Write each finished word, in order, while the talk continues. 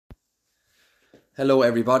Hello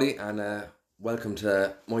everybody and welcome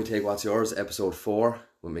to My Take What's Yours, episode 4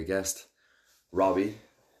 with my guest, Robbie.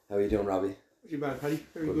 How are you doing, Robbie? Not too bad, Paddy.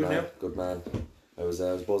 Very good man, now. Good man. I was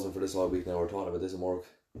buzzing for this all week now. We're talking about this in work.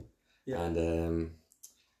 Yeah. And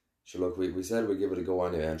sure, look, we said we'd give it a go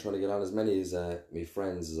anyway. I'm trying to get on as many as my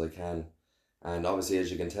friends as I can. And obviously,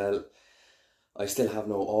 as you can tell, I still have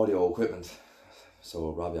no audio equipment.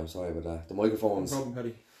 So, Robbie, I'm sorry about that. The microphones, No problem,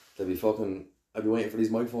 Paddy. they'll be fucking... I've been waiting for these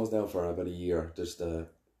microphones now for about a year. Just the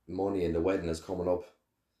money and the wedding is coming up.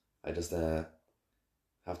 I just have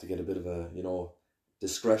to get a bit of a,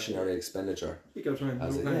 discretionary expenditure. Take your time.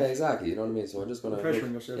 Yeah, exactly. You know what I mean? So I'm just going to...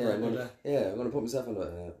 Pressuring yourself. I'm going to put myself on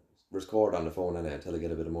a record on the phone anyway until I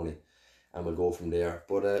get a bit of money. And we'll go from there.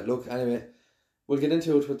 But look, anyway, we'll get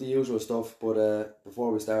into it with the usual stuff. But before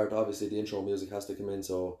we start, obviously the intro music has to come in.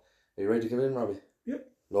 So are you ready to come in, Robbie? Yep.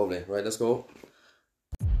 Lovely. Right, let's go.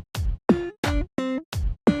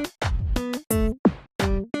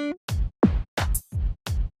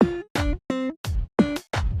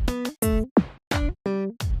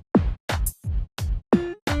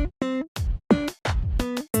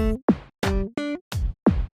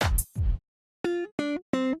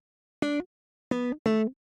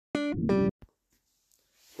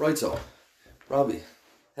 Right, so, Robbie,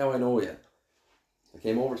 how I know you. I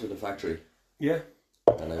came over to the factory Yeah.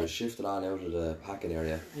 and I was shifted on out of the packing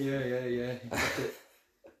area. Yeah.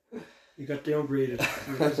 You got downgraded.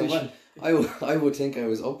 I would think I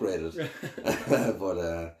was upgraded.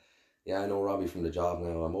 But yeah, I know Robbie from the job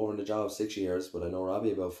now. I'm over in the job 6 years, but I know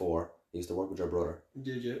Robbie about 4. He used to work with your brother.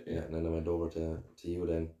 Did you? Yeah, and then I went over to you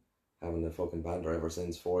then, having a fucking banter ever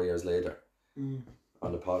since 4 years later.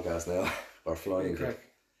 On the podcast now. Or flying. Crack.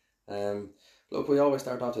 Look, we always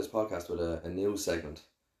start off this podcast with a news segment,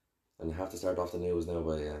 and you have to start off the news now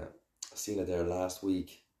by I seen it there last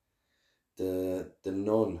week. The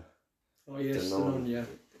nun. Oh yes, the nun, yeah.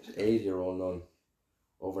 8-year-old nun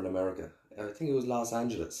over in America. I think it was Los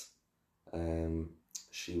Angeles.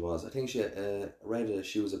 She was. I think she read it.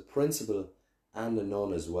 She was a principal and a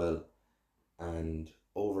nun as well, and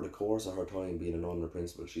over the course of her time being a nun and a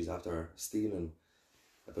principal, she's after stealing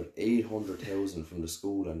about 800,000 from the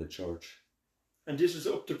school and the church. And this is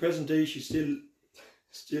up to present day. She's still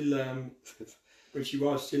but she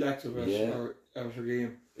was still active at her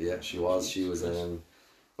game. Yeah, she was. She was.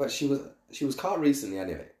 But she was caught recently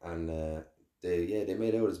anyway, and they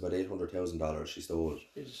made out it's about $800,000 she stole,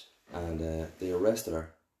 Yes. and they arrested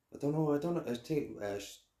her. I don't know. I think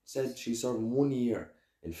she said she served 1 year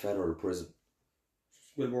in federal prison.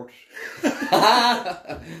 Well worked.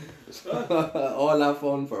 All that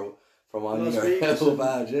fun for 1 year. So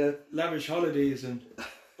bad, yeah. Lavish holidays and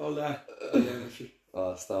all that.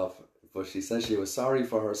 Oh, stop. But she says she was sorry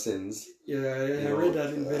for her sins. Yeah, I read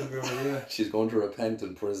that in bit about her, yeah. She's going to repent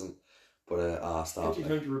in prison. But, stop. Plenty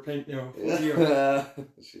time to repent now.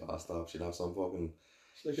 Stop. She'll have some fucking...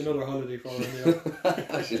 It's like another holiday for her,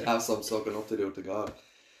 yeah. She'll have some sucking up to do to God.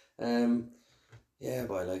 Yeah,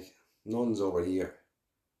 but like, nuns over here.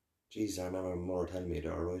 Jeez, I remember my mother telling me they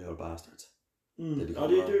are royal bastards. Well, a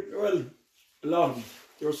lot of them.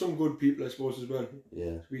 There are some good people, I suppose, as well.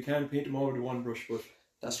 Yeah. We can't paint them all with one brush, but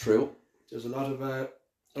that's true. there's a lot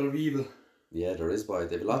of evil. Yeah, there is, boy.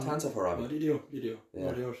 They have a lot to answer for, Robbie. Oh, they do.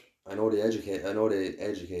 Yeah. No doubt. I know they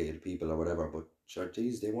educated people or whatever, but sure,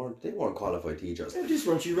 geez, they weren't qualified teachers. Yeah, this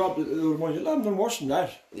one, she robbed a lot of them worse than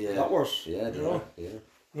that. Yeah. A lot worse. Yeah, you know? Yeah.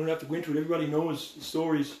 You don't have to go into it. Everybody knows the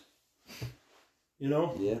stories. You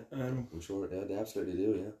know? Yeah. I'm sure. Yeah, they absolutely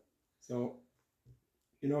do. Yeah. So,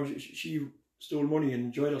 she stole money and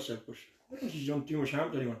enjoyed herself, but I don't think she's done too much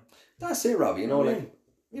harm to anyone. That's it, Robbie. Like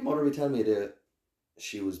my mother would tell me that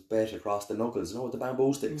she was bet across the knuckles, with the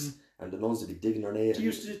bamboo sticks, and the nuns would be digging her nail. She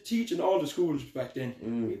used to teach in all the schools back then.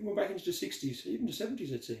 Even going back into the 60s, even the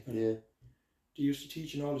 70s, I'd say. Yeah. They used to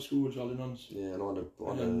teach in all the schools, all the nuns. Yeah, and all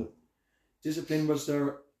the discipline was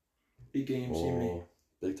their big game, seemingly.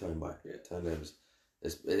 Big time, boy. Yeah. 10 levels.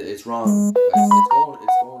 It's wrong.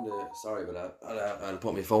 It's going to. Sorry about that. I'll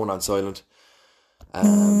put my phone on silent.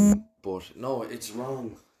 But no, it's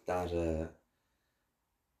wrong that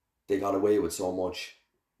they got away with so much.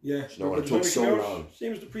 Yeah. It took so long.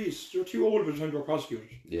 Same as the priests. They were too old by the time they were prosecuted.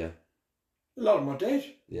 Yeah. A lot of them are dead.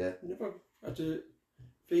 Yeah. They never had to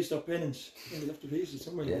face their penance. They have to face it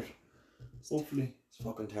somewhere. Yeah. Hopefully. It's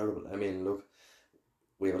fucking terrible. I mean, look,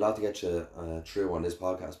 we have a lot to get you through on this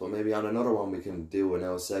podcast, but maybe on another one we can do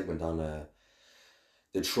a segment on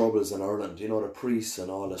the troubles in Ireland. The priests and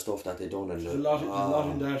all the stuff that they done. And there's a lot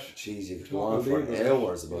in that. Jeez, you could go on for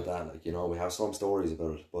hours about that. We have some stories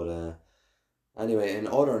about it. But anyway, in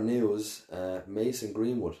other news, Mason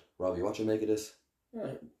Greenwood. Robbie, what you make of this?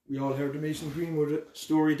 We all heard the Mason Greenwood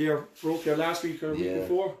story there, broke there last week or the week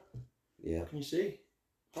before. Yeah. What can you say?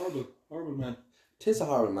 Horrible man. Tis a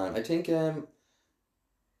horrible man. I think the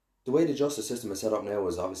way the justice system is set up now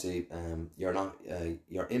is obviously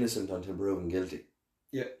you're innocent until proven guilty.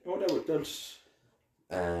 Yeah, that's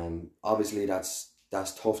obviously that's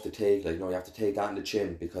tough to take. Like, you have to take that in the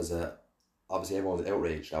chin because obviously everyone's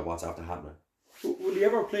outraged at what's after happening. Will he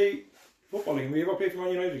ever play football again? Will he ever play for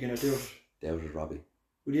Man United again? I doubt it. Doubt it, Robbie.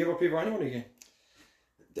 Will he ever play for anyone again?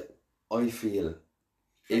 I feel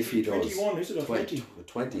if he does, 21, is it, or 20?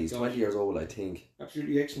 20, he's 20 years old, I think.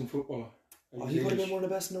 Absolutely excellent footballer. Oh, he could have been one of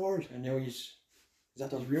the best in the world. And now he's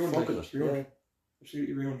ruined. He's ruined. Yeah.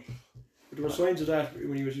 Absolutely ruined. But there were signs of that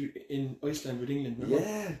when he was in Iceland with England, remember?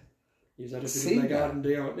 Yeah. He was at a bit of like Adam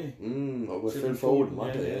there, wasn't he? With Phil Foden,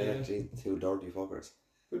 wasn't he? Yeah. Gee, two dirty fuckers.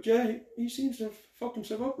 But yeah, he seems to have fucked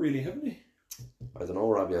himself up really, haven't he? I don't know,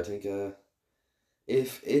 Robbie. I think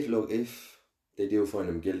if they do find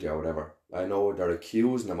him guilty or whatever, I know they're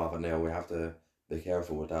accusing him of it now. We have to be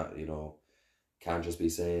careful with that, Can't just be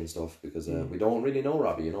saying stuff because we don't really know,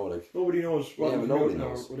 Robbie. Like nobody knows what nobody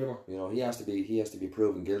knows. Or whatever. He has to be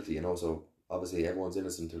proven guilty. So obviously everyone's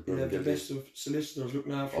innocent until proven guilty. The best of solicitors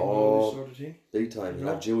looking after him, all this sort of thing. Big time. You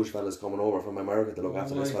have Jewish fellas coming over from America to look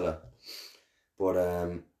after this fella.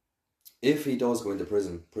 But if he does go into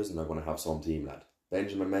prison are going to have some team, lad.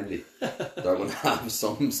 Benjamin Mendy. They're going to have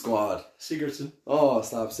some squad. Sigurdsson. Oh,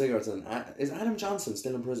 stop Sigurdsson. Is Adam Johnson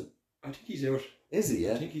still in prison? I think he's out. Is he?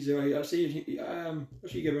 Yeah. I think he's out. I see.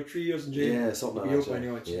 He get about 3 years in jail. Yeah, something like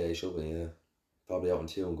that. Yeah, he should be. Yeah, probably out in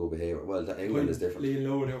 2 and go behavior. Well, England is different. Laying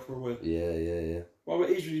low there for a while. Yeah. What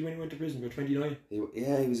age was he when he went to prison? About 29. He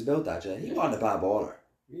was about that. Yeah, he wasn't a bad baller.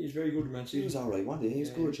 He's very good, man. He was alright, wasn't he? He was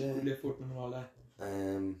good. Yeah. Good left footman and all that.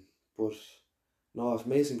 But no, if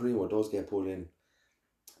Mason Greenwood does get put in,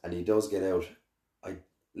 and he does get out,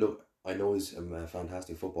 I know he's a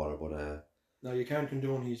fantastic footballer, but no, you can't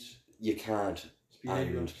condone his. You can't,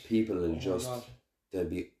 and people will there'll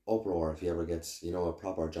be uproar if he ever gets a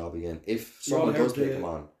proper job again. If someone does take him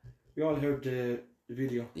on. We all heard the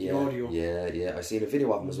video, the audio. Yeah. I seen a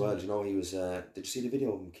video of him as well. Do you know he was? Did you see the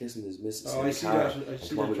video of him kissing his missus? Oh, I see that. I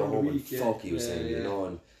see that. Go home and fuck, he was saying,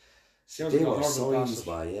 and. Sounds they like were signs,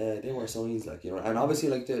 they were signs, and obviously,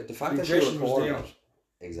 the fact that she recorded,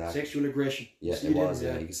 exactly, sexual aggression. Yeah, it was.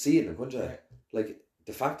 Yeah, you could see it in him, couldn't you? Yeah. Like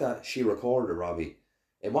the fact that she recorded Robbie,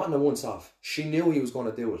 it wasn't a once off. She knew he was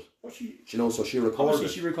going to do it. Well, so she recorded.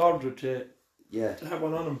 Obviously, she recorded it to have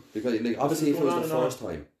one on him because, obviously, if it was the first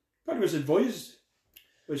time, probably was advised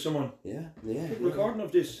by someone. Yeah. Recording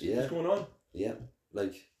of this. Yeah. What's going on? Yeah, I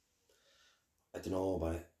don't know,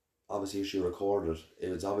 but. Obviously, if she recorded it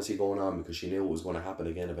was obviously going on because she knew it was going to happen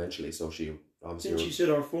again eventually. So she obviously. She said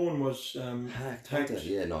her phone was hacked.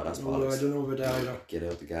 Yeah, no, that's bollocks. I don't know about that either. Get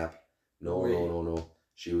out the gap. No.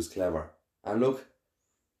 She was clever. And look,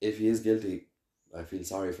 if he is guilty, I feel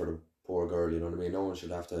sorry for the poor girl. You know what I mean? No one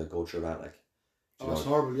should have to go through that. It's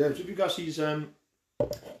horrible. Yeah, just because he's a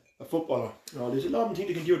footballer. There's a lot of them think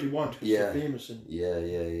they can do what they want. Yeah. They're famous and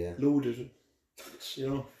yeah. Loaded.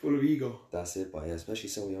 Full of ego. That's it, but especially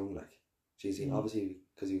so young, obviously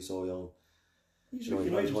because he was so young. He's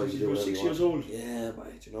he was 6 years old. Yeah, but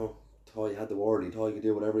thought he had the world. He thought he could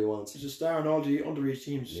do whatever he wants. He's a star in all the underage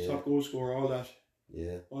teams, top goal scorer, all that.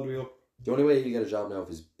 Yeah, all the way up. The only way he'll get a job now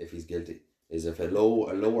if he's guilty is if a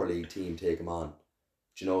lower league team take him on,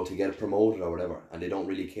 to get promoted or whatever, and they don't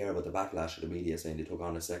really care about the backlash of the media saying they took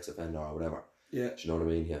on a sex offender or whatever. Yeah. Do you know what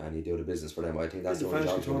I mean? Yeah, and he do the business for them. I think that's the only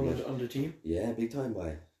job on the team. Yeah, big time,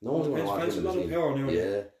 boy. No one's going to want him on the team.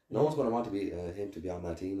 Yeah, no one's going to want to be him to be on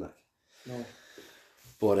that team, No.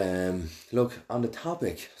 But look, on the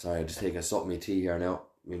topic. Sorry, I'm just taking a sup of my tea here now.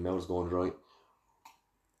 My mouth's going dry.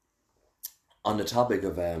 On the topic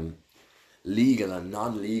of legal and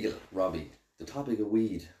non-legal, Robbie. The topic of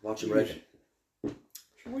weed. What you reckon?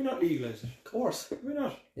 Why not legalise it? Of course. Why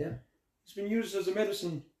not? Yeah. It's been used as a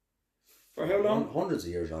medicine. For how long? Hundreds of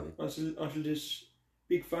years, Robbie. Until this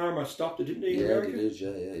big pharma stopped it, didn't they? Yeah, they did.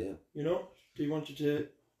 Yeah. They wanted to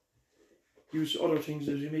use other things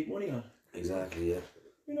that they make money on. Exactly. Yeah.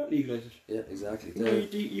 Why not legalise it? Yeah, exactly.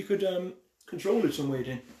 You could control it some way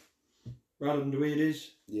then, rather than the way it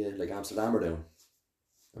is. Yeah, like Amsterdam are doing,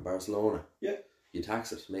 and Barcelona. Yeah. You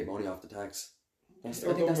tax it, make money off the tax. I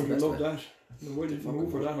think that's the best way. That. Why did they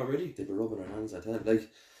move for that already? They've been rubbing their hands at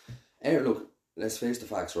it. Look, let's face the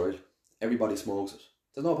facts, right? Everybody smokes it.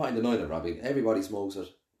 There's no point in denying it, Robbie. Everybody smokes it,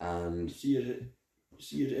 and you see it You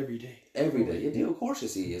see it every day. Every day. You do, of course you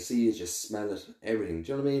see it, you just smell it, everything.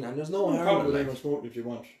 Do you know what I mean? And there's no No harm problem in with it. anyone smoking if you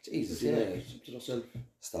want. Jesus, If you yeah. like, it's up to yourself.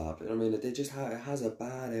 Stop. You know what I mean? They just it has a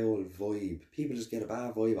bad old vibe. People just get a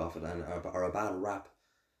bad vibe off it, or a bad rap.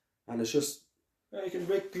 And it's just... Yeah, you can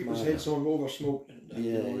break people's Mad. heads on over smoke. And that, Yeah,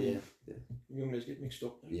 you know what I yeah. mean? Young guys get mixed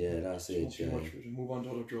up. Yeah, that's Smoke it, too yeah. much with it and move on to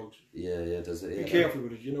other drugs. Yeah, there's... Be careful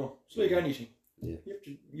with it, you know. It's like anything. Yeah. You have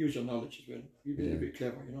to use your knowledge as well. You be a bit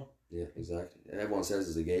clever, you know. Yeah, exactly. Everyone says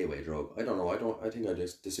it's a gateway drug. I don't know. I think I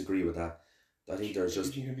just disagree with that. I think there's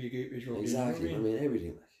just... Everything can be a gateway drug. Exactly. You know what I mean?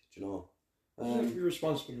 Everything, like, do you know? You have to be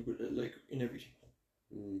responsible with it, like, in everything.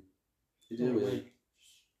 You No do, yeah. way.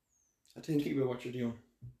 I think Keep with what you're doing.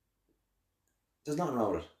 there's nothing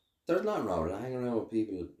wrong with it. There's nothing wrong with it. I hang around with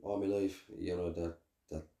people all my life, you know,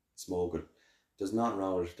 that smoke it. There's nothing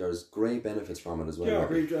wrong with it. There's great benefits from it as well. Yeah, like,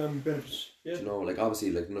 great benefits. Yeah. you know, like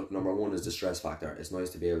obviously, like number one is the stress factor. It's nice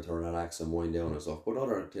to be able to relax and wind down and stuff. But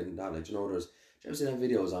other than that, like, you know, do you ever see them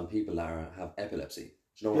videos on people that have epilepsy?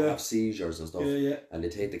 Do you know, have seizures and stuff? Yeah. And they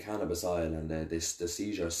take the cannabis oil and the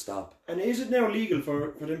seizures stop. And is it now legal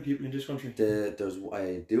for them people in this country?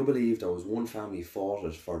 I do believe there was one family fought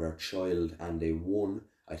it for their child and they won.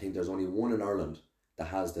 I think there's only one in Ireland that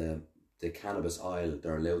has the cannabis oil.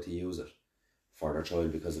 They're allowed to use it for their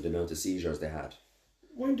child because of the amount of seizures they had.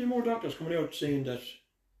 Why aren't there more doctors coming out saying that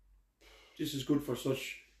this is good for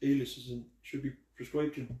such illnesses and should be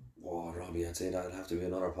prescribed to them? Oh, Robbie, I'd say that'd have to be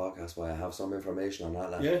another podcast where I have some information on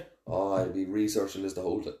that. Lad. Yeah. Oh, I'd be researching this the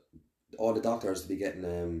whole time. All the doctors to be getting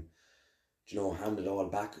you know, handed all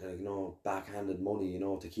back, you know, backhanded money, you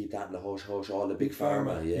know, to keep that in the hush hush. All the big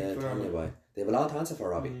pharma, yeah, tell you why. They have a lot to answer for,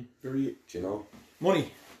 Robbie. Very. Do you know?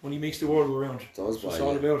 Money makes the world go round. Does, That's what it's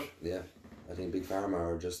all about. Yeah, I think big pharma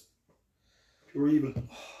are just pure evil.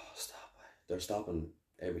 Oh, stop! They're stopping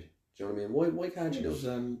everything. Do you know what I mean? Why can't you do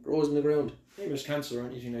it? Rose in the ground. Maybe it's cancer or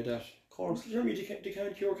anything like that. Of course. You know me, they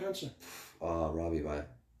can't cure cancer. Oh, Robbie, bye.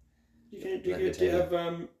 They have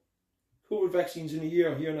COVID vaccines in a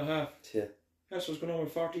year and a half. Yeah. Cancer's going on in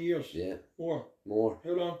 40 years. Yeah. More.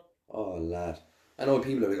 How long? Oh, lad. I know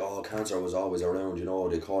people are like, oh, cancer was always around, you know,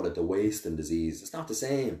 they call it the wasting disease. It's not the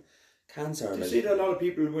same. Cancer. They say that a lot of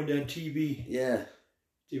people, when they had TB, yeah,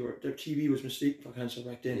 their TB was mistaken for cancer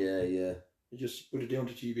back then. Yeah. They just put it down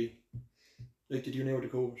to TB. Like they do now with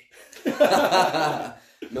the COVID.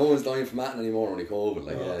 No one's dying from that anymore, only COVID.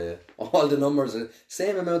 Like, yeah. All the numbers,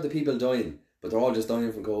 same amount of people dying, but they're all just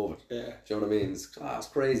dying from COVID. Yeah. Do you know what I mean? It's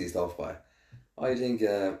crazy stuff, but I think,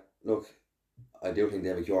 look, I do think they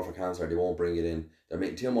have a cure for cancer. They won't bring it in. They're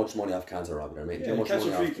making too much money off cancer, Robbie. They're making too much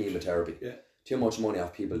money off chemotherapy. Yeah. Too much money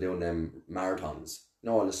off people doing them marathons. You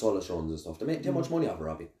know, all the solace runs and stuff. They're making too much money off it,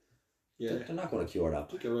 Robbie. Yeah. They're not going to cure that. I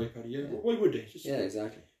think you're right, Paddy. Yeah. Why would they? Yeah,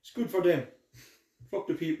 exactly. It's good for them. Fuck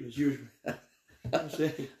the people, as usual.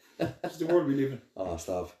 It's the world we live in. Oh,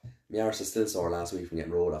 stop. My arse is still sore last week from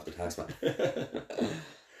getting rolled off the taxman.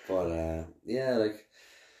 But, yeah, like,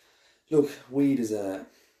 look, weed is a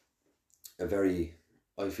very,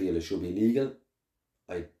 I feel it should be legal.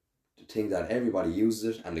 I think that everybody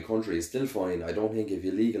uses it and the country is still fine. I don't think if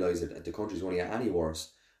you legalise it, the country's going to get any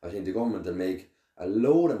worse. I think the government will make a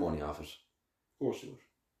load of money off it. Of course it would.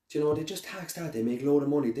 Do you know, they just tax that, they make a load of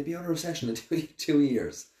money. They'd be out of recession in 2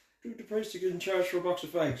 years. Look at the price to get in charge for a box of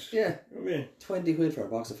fags. Yeah. You know what I mean? 20 quid for a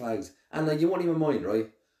box of fags. And like, you won't even mind, right?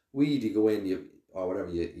 Weed, you go in, you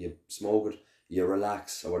smoke it, you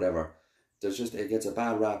relax or whatever. There's just, it gets a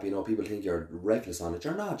bad rap, you know, people think you're reckless on it.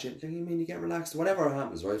 You're not, you get relaxed, whatever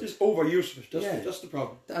happens, right? Just overuse of it, that's the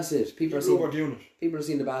problem. That's it. People are overdoing it. People are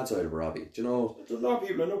seeing the bad side of it, Robbie. Do you know? There's a lot of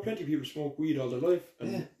people, I know plenty of people smoke weed all their life,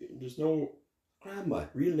 and there's no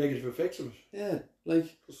real negative effects of it. Yeah,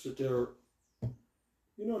 like... Because they're,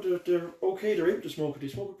 you know, they're okay, they're able to smoke it, they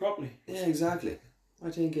smoke it properly. Yeah, exactly. I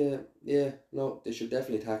think, they should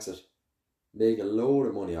definitely tax it. Make a load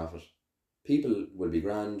of money off it. People will be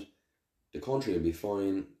grand, the country will be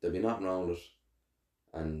fine, there'll be nothing wrong with it,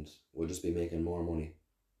 and we'll just be making more money.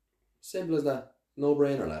 Simple as that. No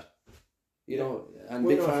brainer, lad. You know, and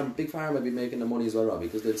big farm will be making the money as well, Robbie,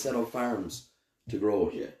 because they'll set up farms to grow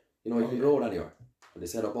it. Yeah. You know, you can grow it anywhere. And they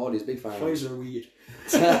set up all these big farms. Pfizer weed.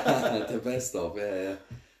 The best stuff, yeah.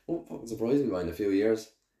 Won't fucking surprise me in a few years.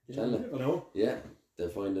 Yeah, you never know. Yeah, they'll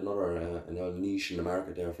find another niche in the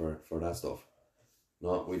market there for that stuff.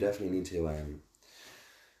 No, we definitely need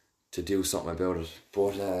to do something about it.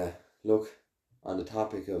 But look, on the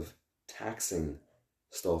topic of taxing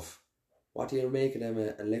stuff, what do you make of them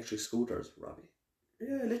electric scooters, Robbie?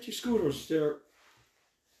 Yeah, electric scooters,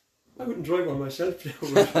 I wouldn't drive one myself now,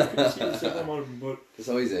 but I can see myself on one of them, but... There's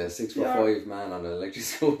always a 6'5" man on an electric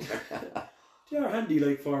scooter. They are handy,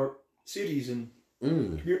 like, for cities and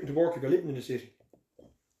commuting to work if you're living in the city.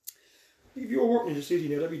 If you're working in the city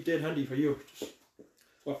now, that'd be dead handy for you. Just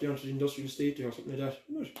walk down to the industrial estate there or something like that.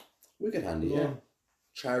 Wouldn't it? Wicked handy, yeah.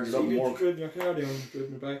 Charge it See up you more. driving your car down,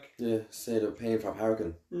 driving it back. Yeah, instead of paying for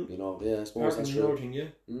parking. You know, yeah, I suppose Parking that's and true. everything, yeah.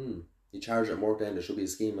 You charge it at work then, there should be a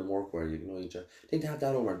scheme in work where you know, I think they have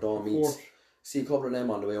that over at Dawn Meats. Fort. See a couple of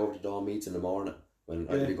them on the way over to Dawn Meats in the morning when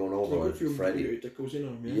I'd be going So over good with fuel Freddie. that goes in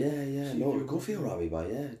on them, Yeah, See no, fuel good for you, goes in. Robbie, but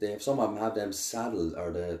yeah. They have some of them have them saddles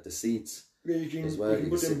or the seats Yeah, you can, as well. You can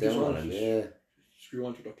put sit them down on just them, yeah. screw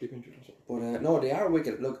onto it or clip into it or something. But no, they are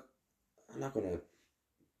wicked. Look, I'm not gonna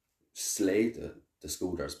slay the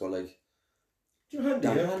scooters, but like They're handy,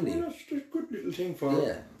 they're yeah. handy. Yeah, it's a good little thing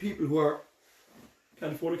for people who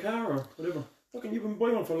can't afford a car or whatever. Look, and you can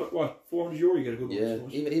buy one for what, €400 you get a good one. I Yeah,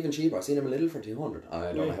 suppose. even cheaper. I've seen them a little for 200. I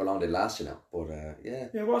don't know Yeah. how long they last you now, but yeah.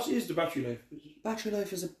 Yeah, what is the battery life? Battery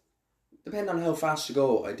life is depending on how fast you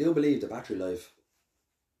go. I do believe the battery life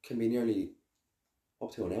can be nearly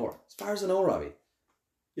up to an hour. As far as an hour, Robbie.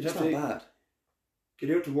 You'd It's have not to bad.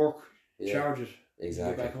 get out to work, Yeah, charge it,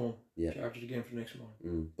 exactly. get back home, Yeah. charge it again for the next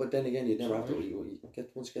morning. But then again, you'd never have to. Right. You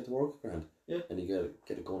get once you get to work, grand. Yeah. And you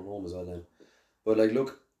get it going home as well then. But like,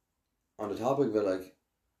 look, on the topic of it, like,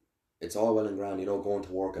 it's all well and grand, you know, going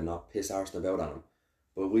to work and not piss arsing about on them.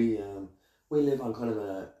 But we live on kind of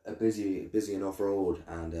a busy enough road,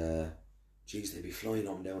 and geez, they'd be flying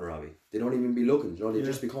up and down, Robbie. They don't even be looking, you know. They'd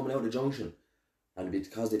just be coming out of the junction, and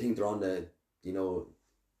because they think they're on the, you know,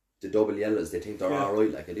 the double yellows, they think they're all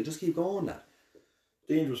right, like, and they just keep going that.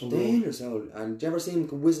 Dangerous on the road. Dangerous out. And do you ever see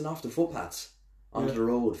them whizzing off the footpaths onto the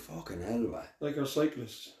road? Fucking hell, man. Like our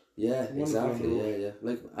cyclists. Yeah, Wonderful exactly. on the road. Yeah.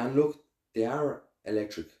 Like, and look, they are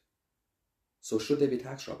electric. So should they be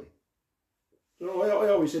taxed, Robbie? You know, I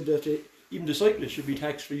always said that even the cyclists should be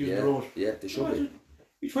taxed for using the road. Yeah, they should be.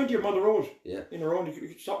 You 20 of them on the road. Yeah. In a road, you're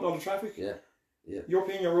stopping all the traffic. Yeah. You're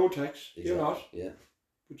paying your road tax. Exactly. You're not. Yeah.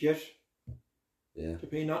 But yet, Yeah. they're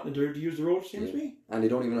paying nothing to use the road, seems to me. And they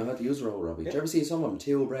don't even know how to use the road, Robbie. Do you ever see some of them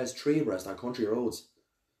 2 abreast, 3 abreast on country roads?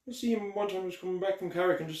 I see him one time, he was coming back from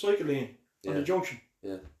Carrick in the cycle lane on the junction.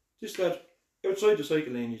 Yeah. This lad, outside the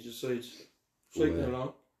cycle lane, he decides cycling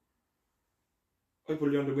along. I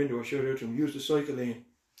pulled down the window, I shouted out to him, use the cycle lane.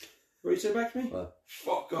 What he said back to me? What?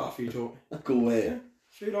 Fuck off, he told me. Go away. Yeah,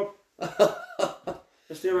 straight up.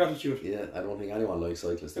 That's their attitude. Yeah, I don't think anyone likes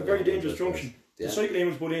cyclists. A very dangerous junction. Yeah. The cycle lane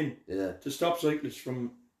was put in Yeah. to stop cyclists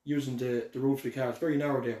from using the road for the car. It's very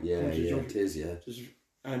narrow there. Yeah, Comes to the it junction. is, yeah.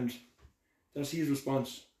 And that's his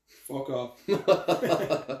response. Fuck off.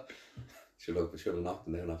 should have knocked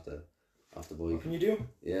them down off the bike. What can you do?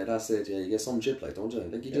 Yeah, that's it. Yeah, you get some chip, like, don't you?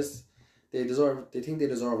 Like, you just they think they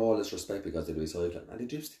deserve all this respect because they do cycling, and they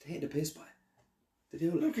take the piss by. They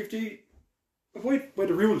do. Look, if they avoid by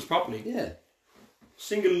the rules properly, Yeah.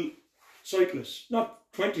 single cyclists,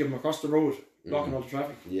 not 20 of them across the road blocking all the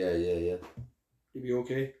traffic, Yeah. you'd be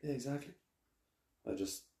okay. Yeah, exactly.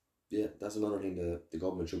 That's another thing the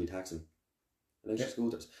government should be taxing. Electric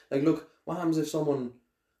scooters. Like, look, what happens if someone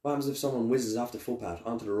whizzes off the footpath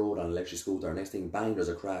onto the road on an electric scooter? Next thing, bang, there's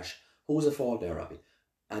a crash. Who's at fault there, Robbie?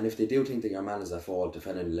 And if they do think that your man is at fault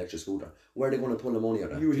defending an electric scooter, where are they going to pull the money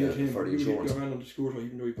out of You hit him, for the you hit insurance? your man on the scooter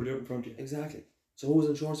even though he put it out in front of you. Exactly. So whose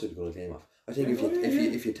insurance are you going to claim off? I think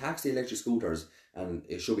if you tax the electric scooters, and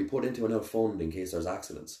it should be put into another fund in case there's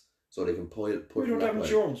accidents, so they can put. We don't have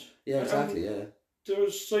insurance. Yeah, exactly. Yeah.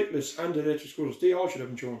 There's cyclists and electric scooters. They all should have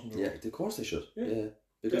insurance. On the road. Yeah, of course they should. Yeah. Yeah.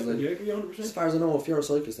 Because Definitely, like, I agree 100%. as far as I know, if you're a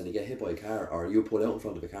cyclist and you get hit by a car, or you pull out in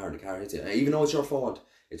front of a car and the car hits you, and even though it's your fault,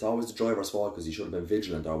 it's always the driver's fault because he should have been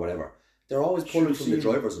vigilant or whatever. They're always pulling from the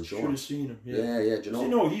driver's insurance. Should have seen him. Yeah. Do you know?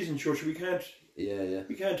 No, he's insured. So we can't. Yeah.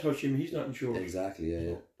 We can't touch him. He's not insured. Exactly.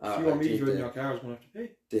 Yeah. If you or me driving your car, is going to have to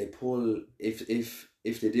pay. They pull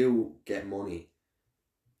if they do get money,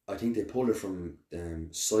 I think they pull it from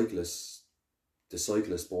cyclists, the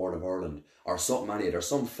Cyclist Board of Ireland or something. There's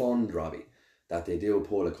some fund, Robbie, that they do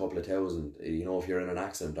pull a couple of thousand. You know, if you're in an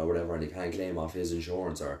accident or whatever and you can't claim off his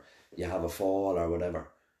insurance, or you have a fall or whatever.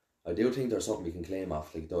 I do think there's something we can claim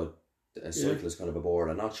off, like a cyclist kind of a board.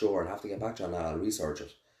 I'm not sure. I'd have to get back to you on that. I'll research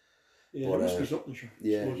it. Yeah, but, there must be something, sure.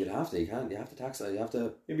 Yeah, you'd have to. You have to tax it. You have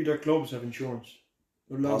to. Maybe their clubs have insurance.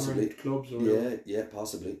 Possibly. Clubs or whatever. Yeah,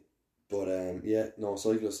 possibly. But no,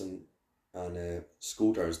 cyclists and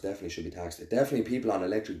scooters definitely should be taxed. Definitely people on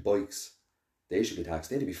electric bikes, they should be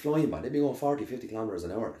taxed. They'd be flying by. They'd be going 40-50 kilometers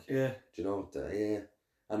an hour. Like. Yeah. Do you know? Yeah.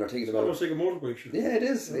 And they're thinking It's about. almost like a motorbike, sure. Yeah, it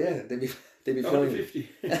is. Yeah, they'd be flying. 50.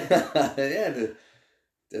 Yeah,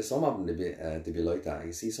 there's some of them they'd be like that.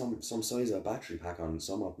 You see some size of a battery pack on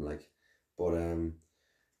some of them, like. But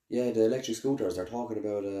the electric scooters, they're talking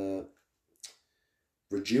about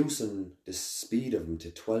reducing the speed of them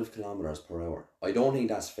to 12 kilometers per hour. I don't think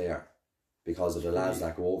that's fair because of the lads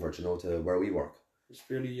that go over, you know, to where we work. It's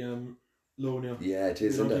fairly low now. Yeah, it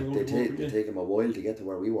is. They take them a while to get to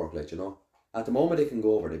where we work, like, you know. At the moment they can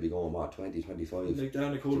go over, they'd be going, what, 20, 25? Like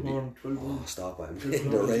down the cold morning, 12 Oh, stop it. 12 In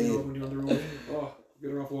the rain. on the road. Oh,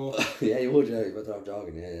 get her off wall. Yeah, you would, yeah. You're better off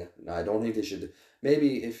jogging, yeah. No, I don't think they should.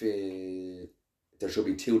 Maybe if there should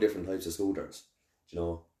be 2 different types of scooters, you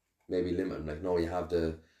know, maybe limiting. Like, no, you have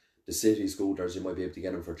the city scooters, you might be able to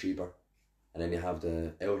get them for cheaper. And then you have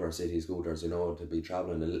the outer city scooters, you know, to be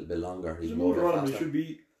travelling a little bit longer. There's a motor on them, there should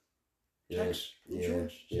be tax, yeah,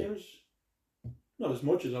 insurance, yeah. same as, not as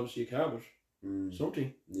much as obviously a car, but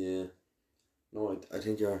something. Yeah. No, I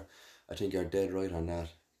think you're dead right on that.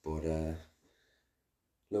 But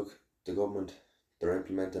look, the government, they're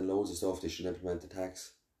implementing loads of stuff. They should implement the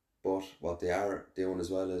tax. But what they are doing as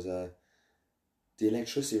well is the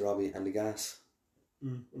electricity, Robbie, and the gas.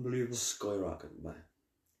 Unbelievable. Skyrocketing, man.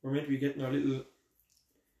 We're meant to be getting our little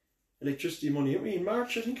electricity money, aren't we, in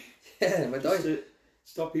March, I think? Yeah, my Just to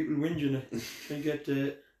stop people whinging and get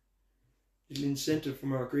a little incentive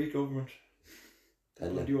from our great government.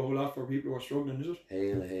 That'll do a whole lot for people who are struggling, is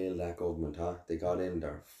it? Hail that government, huh? They got in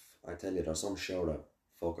there. I tell you, there's some shout out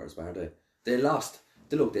fuckers, aren't they? They lost.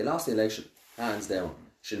 They lost the election, hands down.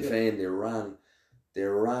 Sinn Féin, they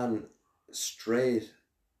ran straight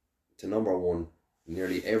to number 1,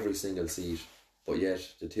 nearly every single seat. But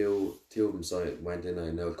yet, the two of them went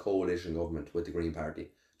in a coalition government with the Green Party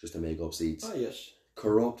just to make up seats. Ah, yes.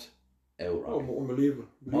 Corrupt outright. Oh, unbelievable.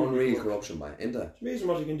 Unreal corruption, man, isn't it? It's amazing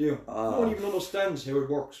what they can do. No one even understands how it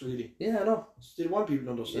works, really. Yeah, I know. They want people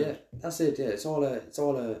to understand. Yeah, that's it. Yeah, it's all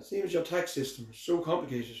a. Same as your tax system. It's so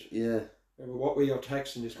complicated. Yeah. What way you're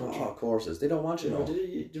taxed in this country? Oh, of course, they don't want you to know.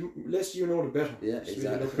 The less you know, the better. Yeah, That's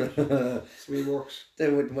exactly. That's the way it works.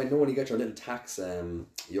 Then when you get your little tax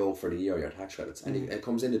yoke for the year, your tax credits, and it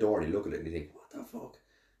comes in the door and you look at it and you think, what the fuck?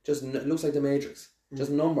 It looks like the Matrix. Just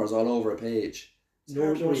numbers all over a page.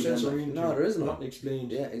 No sense of reading. No, there isn't. Nothing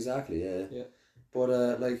explained. Yeah, exactly. Yeah. Yeah.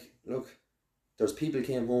 But look, there's people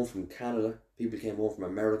came home from Canada, people came home from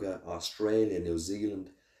America, Australia, New Zealand,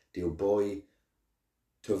 Dubai,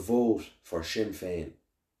 to vote for Sinn Féin,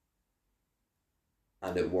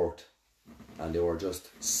 and it worked, and they were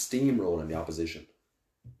just steamrolling the opposition,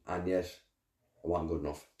 and yet it wasn't good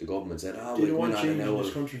enough. The government said, they don't want change in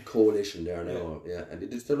this country. Coalition there now, and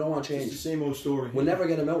they don't want change. It's the same old story. We'll never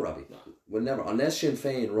get them out, Robbie. No. We'll never, unless Sinn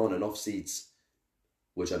Féin run enough seats,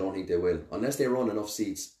 which I don't think they will, unless they run enough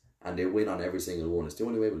seats and they win on every single one. It's the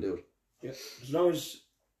only way we'll do it. Yeah, as long as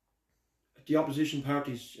the opposition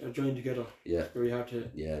parties are joined together, yeah, it's very hard to.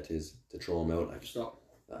 Yeah, it is to throw them out. Like, stop.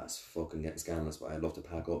 That's fucking getting scandalous. But I'd love to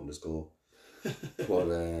pack up and just go.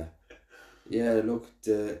 But yeah, look,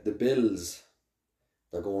 the bills,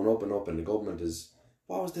 they're going up and up, and the government is.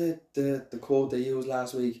 What was the quote they used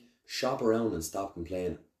last week? Shop around and stop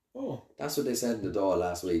complaining. Oh, that's what they said in the door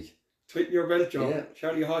last week. Tighten your belt, John. Yeah.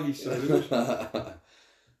 Charlie Hoggy style, isn't it?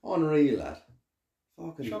 Unreal, lad.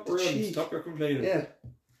 Fucking shop around and stop your complaining. Yeah,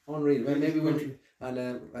 unreal. Well, maybe when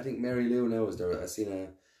I think Mary Lou now is there. I seen a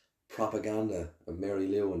propaganda of Mary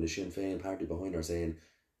Lou and the Sinn Féin party behind her saying,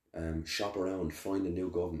 "Shop around, find a new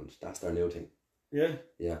government." That's their new thing. Yeah.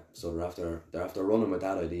 Yeah. So they're after running with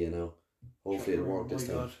that idea now. Hopefully it'll work this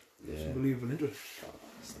time. God. Yeah. It's unbelievable, isn't it? Stop.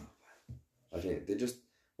 I think they just.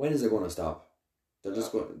 When is it going to stop? They're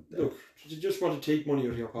just going. Look, they just want to take money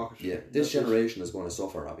out of your pocket. Yeah, this generation is going to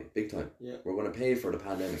suffer, Robbie, big time. Yeah, we're going to pay for the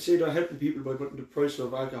pandemic. Say they're helping people by putting the price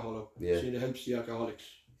of alcohol up. Yeah, so it helps the alcoholics.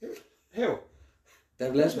 How? They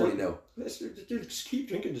have less money now. They'll just keep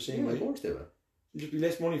drinking the same way. Of course they will. There'll just be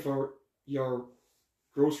less money for your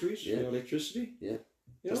groceries, your electricity. Yeah,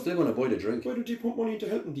 they're still going to buy the drink. Why don't they put money into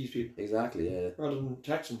helping these people? Exactly. Yeah. Rather than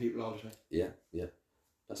taxing people all the time. Yeah. Yeah.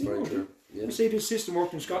 That's very true. Yeah. We say this system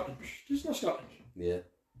worked in Scotland. This is not Scotland. Yeah.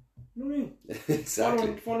 You know what I mean?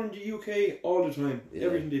 Exactly. Following the UK all the time. Yeah.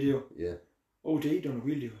 Everything they do. Yeah. Oh, they done it,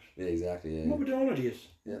 we'll do it. Yeah, exactly. Yeah. What would the own ideas?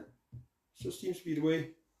 Yeah. So it seems to be the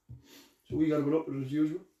way. So we got to put up with it as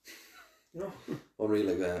usual. You know? Unreal.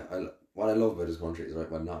 Like what I love about this country is, right,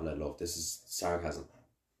 well, not let love. This is sarcasm.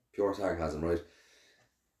 Pure sarcasm, right?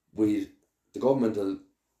 The government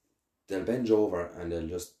they'll bend you over and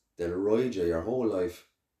they'll ride you your whole life.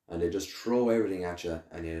 And they just throw everything at you,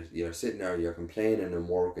 and you're sitting there, you're complaining in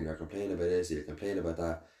work, and you're complaining about this, you're complaining about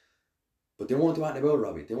that. But they won't do anything about it,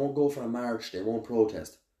 Robbie. They won't go for a march, they won't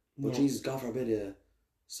protest. But Jesus, God forbid,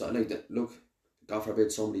 look, God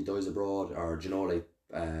forbid somebody dies abroad, or,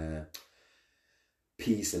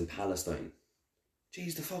 peace in Palestine.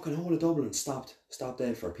 Jeez, the fucking whole of Dublin stopped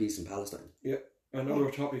dead for peace in Palestine. Yeah. and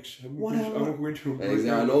other topics. I Whatever. won't go into them.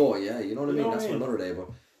 Exactly, I know, yeah, you know what I mean? know That's what I for mean? another day, but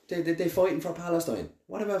they fighting for Palestine.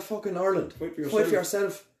 What about fucking Ireland? Fight for Fight for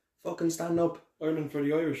yourself. Fucking stand up. Ireland for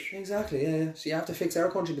the Irish. Exactly, yeah. So you have to fix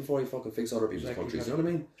our country before you fucking fix other people's Exactly, countries, you know what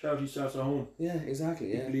I mean? Charity starts at home. Yeah,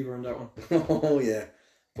 exactly, yeah. Believer in that one. Oh, yeah.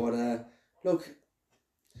 But, look,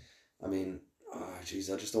 I mean,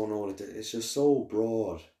 jeez, I just don't know. It's just so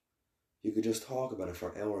broad. You could just talk about it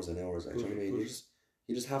for hours and hours, like, do you know what I mean?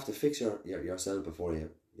 You just have to fix yourself before you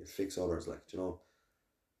fix others, like, do you know?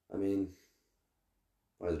 I mean,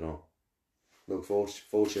 I don't know. Look, vote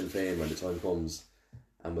Sinn Féin when the time comes,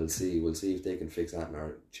 and we'll see if they can fix that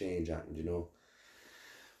or change that, you know.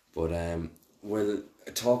 But well,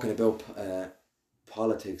 talking about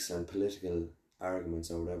politics and political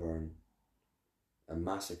arguments or whatever, and a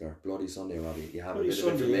massacre, Bloody Sunday, Robbie. You have Bloody a bit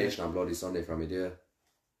Sunday, of information on Bloody Sunday from me, do you?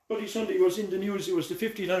 Bloody Sunday was in the news. It was the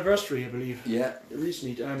 50th anniversary, I believe. Yeah.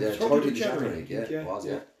 Recently, The 30th 30th of January. I January, think, yeah, it was,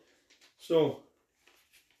 yeah. So,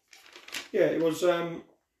 yeah, it was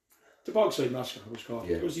the Bogside Massacre, it was called.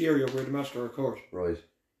 Yeah. It was the area where the massacre occurred. Right.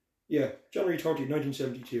 Yeah, January 30th,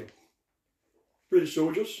 1972. British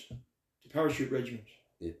soldiers, the Parachute Regiment.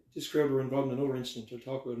 Yeah. This crowd were involved in another incident I'll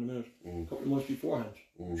talk about in a minute. A couple of months beforehand.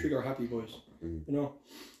 Trigger Happy Boys. You know.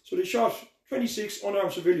 So they shot 26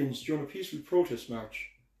 unarmed civilians during a peaceful protest march.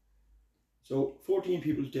 So 14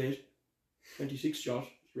 people dead, 26 shot,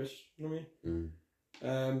 the rest, you know what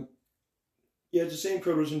I mean? Yeah, the same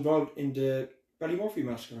crowd was involved in the Ballymurphy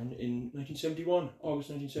Massacre in 1971, August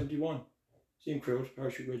 1971. Same crowd,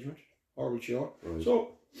 Parachute Regiment, horrible show. Right.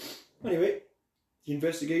 So, anyway, the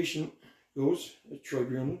investigation goes at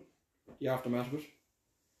tribunal, the aftermath of it.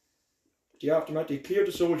 The aftermath, they cleared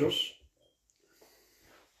the soldiers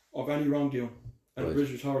of any wrongdoing and the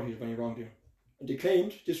British authorities of any wrongdoing. And they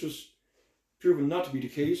claimed, this was proven not to be the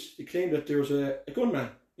case, they claimed that there was a gunman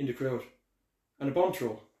in the crowd and a bomb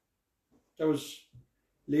thrower. That was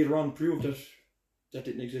later on proved that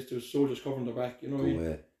didn't exist. There was soldiers covering their back, you know what I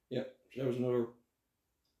mean? Yeah, so that was another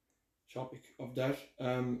topic of that.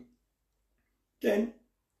 Then,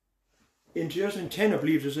 in 2010, I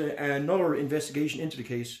believe, there's another investigation into the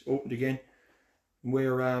case opened again,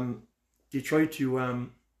 where they tried to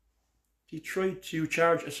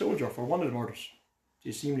charge a soldier for one of the murders.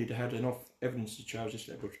 They seemingly had enough evidence to charge this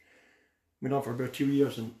guy, but went on for about 2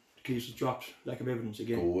 years and the case was dropped, lack of evidence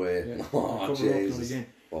again. Go away. Yeah, Oh, Jesus. again.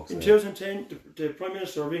 In 2010, the Prime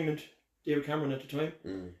Minister of England, David Cameron at the time,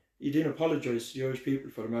 he didn't apologise to the Irish people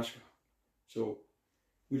for the massacre. So,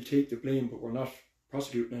 we'll take the blame, but we're not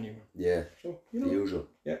prosecuting anyone. Yeah, so, you know, the usual.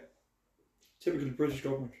 Yeah. Typical British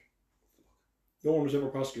government. No one was ever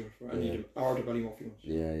prosecuted for any of them, or the Ballymurphy ones.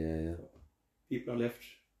 Yeah. So, people are left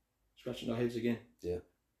scratching their heads again. Yeah.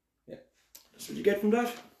 That's what you get from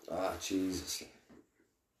that. Ah, Jesus.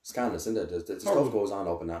 Scandalous, isn't it? The stuff goes on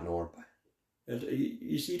up in that north. And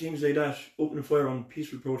you see things like that, opening fire on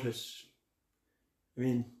peaceful protests. I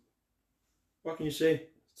mean, what can you say?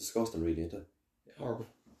 It's disgusting, really, isn't it? Horrible.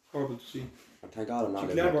 Horrible to see. And thank God I'm not I'm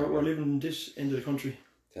living glad we're living in this end of the country.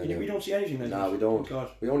 We don't see anything like that. No, we don't.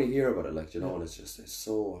 God. We only hear about it, like, you know, and it's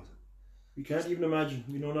so... We can't even imagine.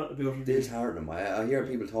 We know nothing about it. Disheartening. I hear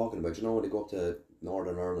people talking about, you know, when they go up to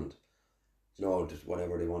Northern Ireland, you know,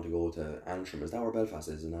 whatever they want to go to Antrim. Is that where Belfast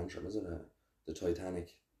is? In Antrim, isn't it? The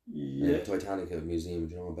Titanic. Yeah. The Titanic Museum,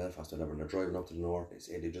 you know, in Belfast or whatever, and they're driving up to the north, they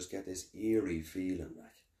say they just get this eerie feeling,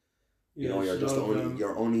 like, you know, you're just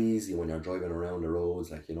you're uneasy when you're driving around the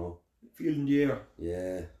roads, like, you know. Feeling the air.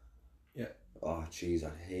 Yeah. Yeah. Oh, jeez,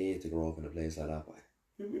 I'd hate to grow up in a place like that, boy.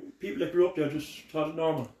 People that grew up there just thought it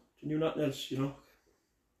normal. They knew nothing else, you know.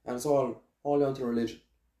 And it's all down to religion.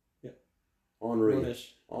 Yeah. Unreal.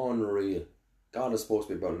 Unreal. God is supposed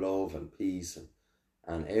to be about love and peace,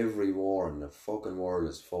 and every war in the fucking world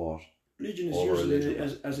is fought. Religion is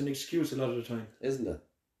used as an excuse a lot of the time. Isn't it?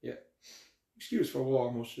 Yeah. Excuse for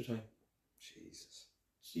war most of the time. Jesus.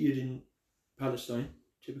 See it in Palestine,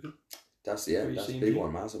 typical. That's a big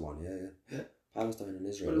one, massive one, yeah. Palestine and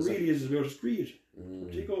Israel. But it really is about greed.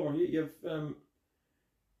 Take over. You have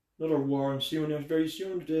another war ensuing very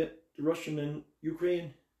soon, the Russian and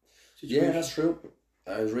Ukraine situation. Yeah, that's true.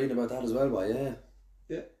 I was reading about that as well, boy, yeah.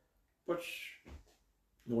 Yeah. But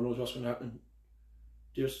no one knows what's going to happen.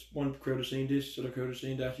 There's one crowd is saying this, other crowd is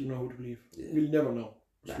saying that. You know who to believe. Yeah. We'll never know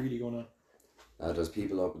what's really going on. There's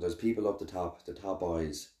people up the top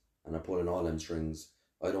boys, and they're pulling all them strings.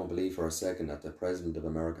 I don't believe for a second that the President of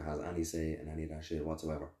America has any say in any of that shit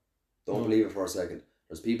whatsoever. Don't believe it for a second.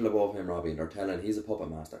 There's people above him, Robbie, and they're telling he's a puppet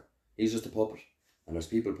master. He's just a puppet. And there's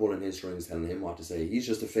people pulling his strings, telling him what to say. He's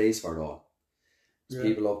just a face for it all. There's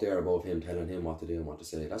people up there above him telling him what to do and what to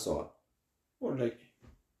say. That's all. Or like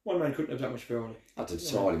one man couldn't have that much power. Like.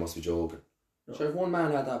 That's all, he must be joking. No. So if one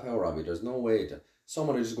man had that power, Robbie, there's no way that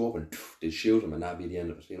someone would just go up and they'd shoot him and that'd be the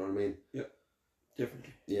end of it. You know what I mean? Yeah,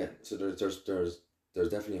 definitely. Yeah. So there's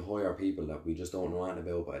definitely higher people that we just don't know anything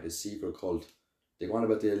about by this secret cult. They go on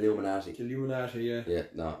about the Illuminati. The Illuminati, yeah. Yeah.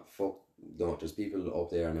 Nah. Fuck. No. There's people up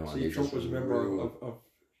there now. See, Trump was a member of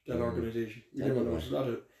that organisation. You never know. There's a lot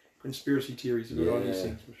of conspiracy theories about all these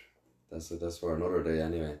things. But that's for another day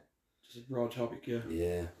anyway. Just a broad topic, yeah.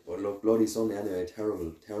 Yeah. But look, Bloody Sunday anyway.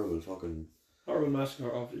 Terrible fucking. Horrible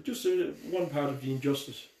massacre of just one part of the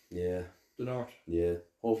injustice. Yeah. The North. Yeah.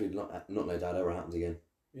 Hopefully nothing like that ever happens again.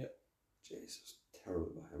 Yeah. Jesus,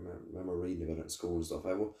 terrible. I remember reading about it in school and stuff.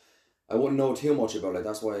 I wouldn't know too much about it.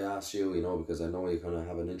 That's why I asked you, because I know you kind of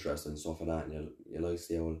have an interest in stuff like that, and you like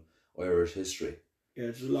the old Irish history. Yeah,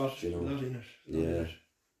 there's a lot, a lot in it. Yeah.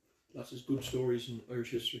 Lots of good stories in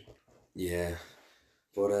Irish history. Yeah.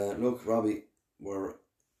 But look, Robbie,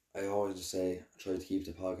 I always just say, I try to keep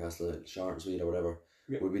the podcast a little short and sweet or whatever.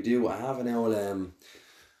 Yeah. Would we do? I have an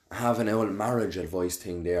old marriage advice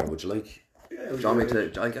thing there. Would you like? Yeah. Do you want me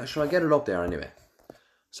to? Should I get it up there anyway?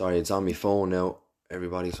 Sorry, it's on my phone now,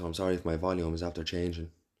 everybody. So I'm sorry if my volume is after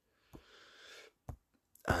changing.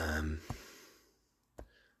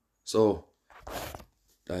 So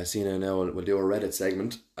I seen it now. We'll do a Reddit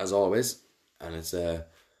segment as always, and it's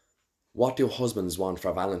what do husbands want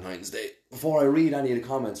for Valentine's Day? Before I read any of the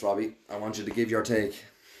comments, Robbie, I want you to give your take.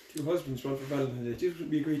 Two husbands want for Valentine's Day. This would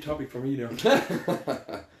be a great topic for me now.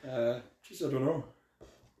 Jeez, I don't know.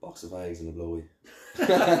 Box of eggs and a blowy.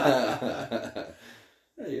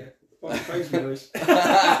 Yeah. Box of eggs would be nice.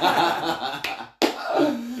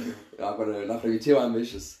 Not gonna be too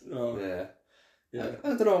ambitious. No. Yeah. Yeah. I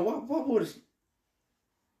don't know what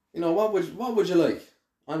would you like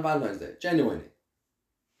on Valentine's Day? Genuinely.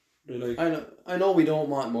 They like I know we don't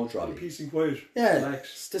want much, Robbie. peace and quiet. Yeah.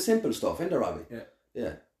 Relax. It's the simple stuff, isn't it, Robbie? Yeah.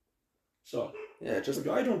 Yeah. So. Yeah. Just.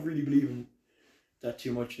 I don't really believe in that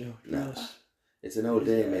too much now. To be honest. It's an old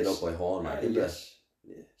day made up by Hallmark, isn't it? Yes.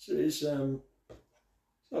 Yeah. So it's all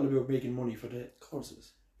about making money for Of course it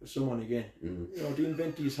is. for someone again. Mm. They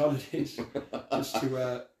invent these holidays just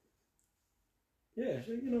to so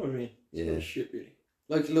you know what I mean. It's Yeah. shit really.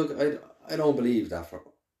 Like, look, I don't believe that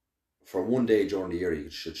for one day during the year you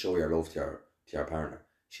should show your love to your partner.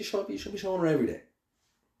 You should be showing her every day.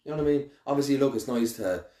 You know what I mean? Obviously, look, it's nice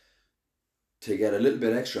to get a little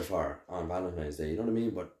bit extra for her on Valentine's Day. You know what I mean?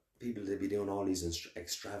 But people, they be doing all these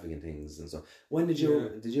extravagant things and so. When did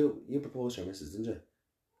you propose to your missus? Didn't you?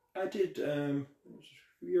 I did a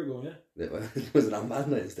year ago, yeah. Was it on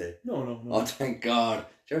Valentine's Day? No. Oh, thank God! Did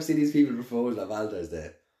you ever see these people propose on Valentine's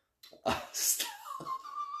Day? Oh, stop.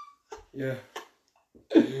 Yeah.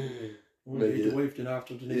 Only hit the wife then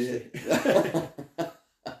after the next day.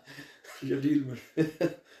 So you're dealing with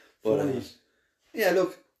phonies. Yeah,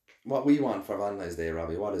 look, what we want for Valentine's Day,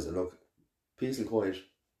 Robbie, what is it? Look, peace and quiet.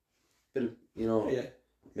 Bit of, Yeah.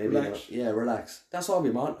 maybe Relax. Relax. That's all we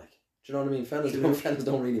want, like. Do you know what I mean? Fellas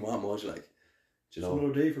don't really want much, like. Do you know? It's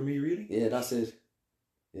another day for me, really. Yeah, that's it.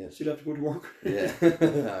 Yeah. Still have to go to work. Yeah,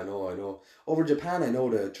 I know. Over Japan, I know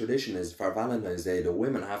the tradition is for Valentine's Day, the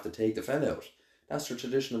women have to take the fella out. That's the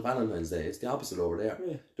tradition of Valentine's Day. It's the opposite over there.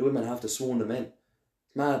 Yeah. The women have to swoon the men.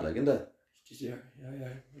 It's mad, like, isn't it? Yeah. I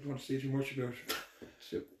don't want to say too much about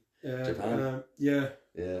it. Japan. Yeah.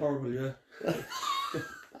 Yeah. Horrible, yeah.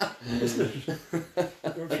 Isn't it?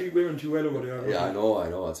 Don't treat women too well over there. Yeah, I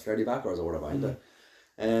know. It's fairly backwards over there, isn't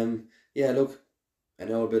it? Yeah, look, I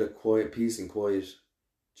know a bit of peace and quiet.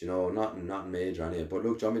 Do you know, nothing major on it. But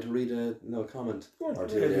look, do you want me to read a comment or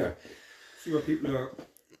two there? See what people are.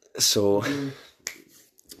 So,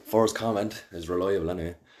 first comment is reliable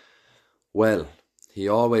anyway. Well, he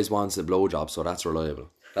always wants a blowjob, so that's reliable.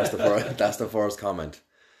 That's the first. That's the first comment,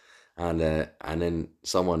 and then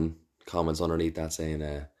someone comments underneath that saying,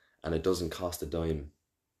 and it doesn't cost a dime.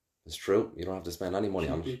 It's true. You don't have to spend any money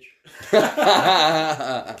on it.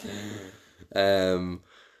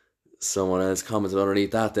 Someone else commented underneath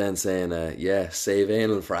that then saying, yeah, save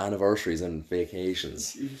anal for anniversaries and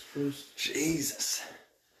vacations. Jesus Christ. Jesus.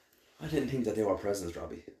 I didn't think that they were presents,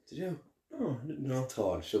 Robbie. Did you? No. I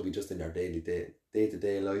thought it should be just in their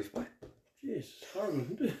day-to-day life. But Jeez, horrible,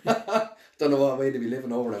 isn't it? don't know what way to be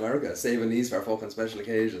living over in America, saving these for fucking special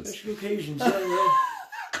occasions. Special occasions, yeah.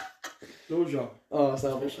 Blowjob. Oh,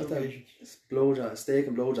 so Special occasions. it's blowjob, steak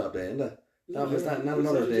and blowjob day, isn't it? Not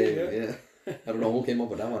another day, yeah. I don't know who came up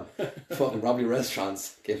with that one. Fucking probably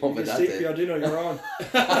restaurants came up with that day. day. Your dinner, you're on.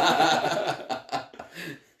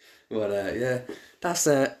 But yeah, that's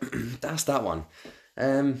that one.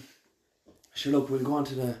 Sure, look, we'll go on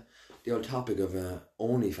to the old topic of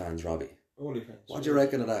OnlyFans, Robbie. OnlyFans. What do you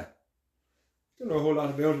reckon of that? Don't know a whole lot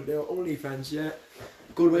about it. They're OnlyFans, yeah.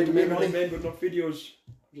 Good way to make Men money. with enough videos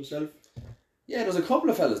of yourself. Yeah, there's a couple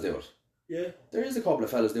of fellas do it. Yeah. There is a couple of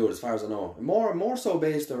fellas do it, as far as I know. More so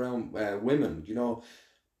based around women. You know,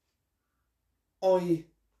 I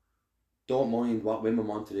don't mind what women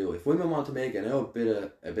want to do. If women want to make a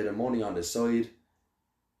bit of money on the side,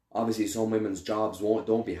 obviously some women's jobs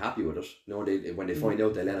don't be happy with it. You know, when they find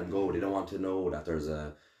out, they let them go. They don't want to know that there's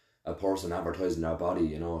a person advertising their body,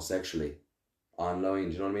 you know, sexually online.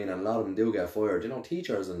 Do you know what I mean? And a lot of them do get fired. You know,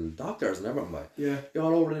 teachers and doctors and everything. Like, Yeah. you're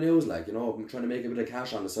all over the news, like, you know, trying to make a bit of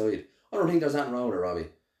cash on the side. I don't think there's anything wrong with it, Robbie.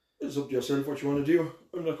 It's up to yourself what you want to do.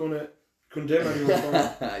 I'm not going to condemn anyone for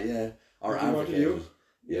it. Yeah, or What you want to advocate. do.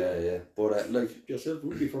 Yeah. But like, Yourself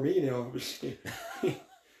would be for me now, obviously.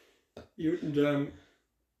 You wouldn't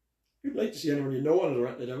you'd like to see anyone you know on it or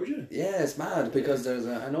anything like that, would you? yeah, it's mad because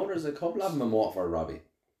I know there's a couple of them in Waterford, Robbie.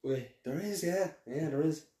 Wait. There is, yeah, there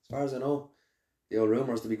is. As far as I know, the old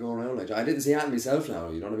rumours to be going around. Like, I didn't see that myself now.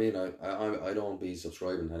 You know what I mean? I don't be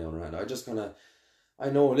subscribing to anyone around. I just I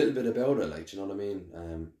know a little bit about it. Like, do you know what I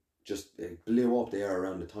mean? Just it blew up there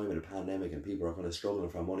around the time of the pandemic, and people are kind of struggling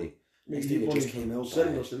for money. Next thing it just came out.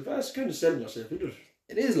 Selling yourself. That's kind of selling yourself, isn't it?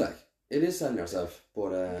 It is selling yourself, but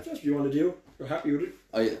That's what you want to do. You're happy with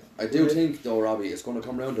it. I do think though, Robbie, it's going to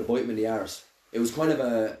come round to bite me in the arse. It was kind of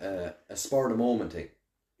a spur of the moment thing.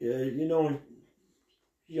 Yeah, you know,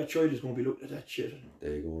 your child is going to be looking at that shit.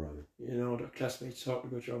 There you go, Robbie. You know, the classmates talking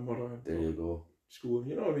about your mother and There you go. school.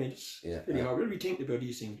 You know what I mean? It's pretty hard. Really be thinking about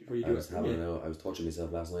these things before you do it. I was touching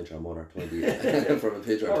myself last night to our mother 20 from a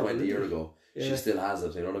picture 20 years ago. Yeah. She still has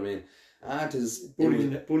it, you know what I mean? It is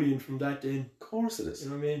Bullying from that then. Of course it is. You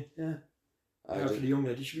know what I mean? Yeah. After the young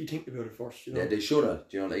lad, you should be thinking about it first, you know? Yeah, they should have.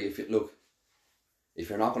 You know, like, if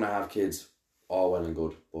you're not going to have kids, all well and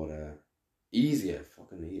good, but an easy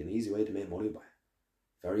way to make money by.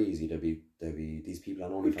 Very easy. There'll be these people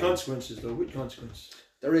on OnlyFans. With consequences though, with consequences.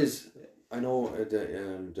 There is. I know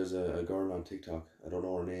there's a girl on TikTok, I don't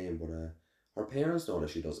know her name, but her parents know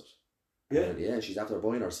that she does it. Yeah. And, yeah, she's after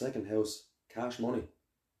buying her second house, cash money.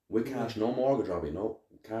 With cash, no mortgage, Robbie, no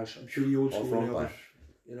cash. I'm sure the old all school front now, by. but,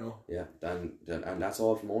 you know. Yeah, and that's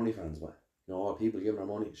all from OnlyFans, but you know, all people giving her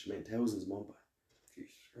money, she made thousands a month by.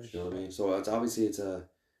 Jesus Christ. You know what I mean? So it's obviously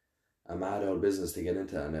a mad old business to get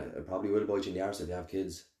into, and it probably will bite you in the arse if you have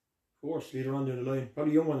kids. Of course, later on down the line.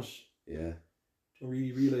 Probably young ones Yeah. don't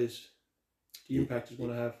really realise the impact it's going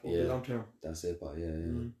to have over the long term. That's it, but yeah.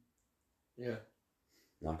 Yeah.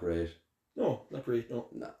 Not great. No, not great, no.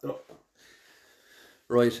 No.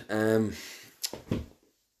 Right, I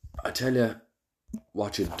tell you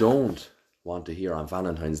what you don't want to hear on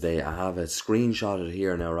Valentine's Day. I have a screenshot of it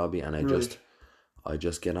here now, Robbie, and I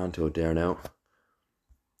just get onto it there now.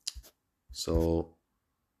 So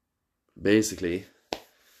basically,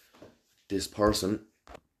 this person,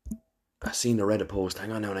 I seen the Reddit post.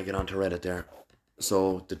 Hang on now, when I get onto Reddit there.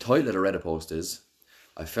 So the title of the Reddit post is,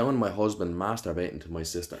 "I found my husband masturbating to my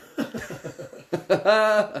sister."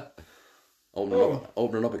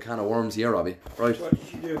 Opening up a can of worms here, Robbie. Right. What did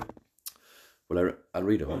she do? Well, I'll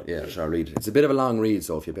read it. Yeah, sure, I'll read it. It's a bit of a long read,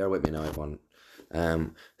 so if you bear with me now, everyone.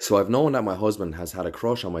 So I've known that my husband has had a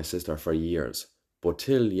crush on my sister for years, but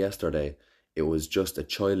till yesterday, it was just a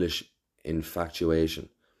childish infatuation.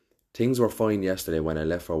 Things were fine yesterday when I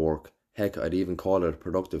left for work. Heck, I'd even call it a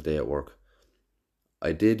productive day at work.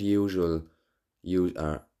 I did usuals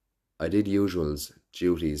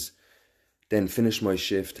duties, then finished my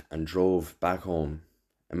shift and drove back home.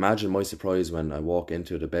 Imagine my surprise when I walk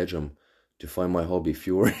into the bedroom to find my hubby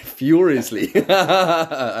furiously.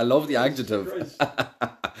 I love the adjective.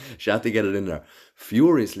 She had to get it in there.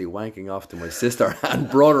 Furiously wanking off to my sister and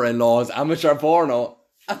brother-in-law's amateur porno.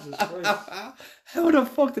 How the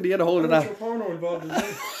fuck did he get a hold of that? Amateur porno involved in that.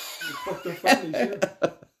 You fucked their families here.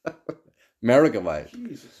 American, mate.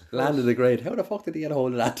 Jesus. Land of the Great. How the fuck did he get a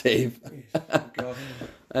hold of that, Dave? God.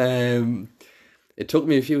 It took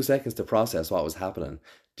me a few seconds to process what was happening.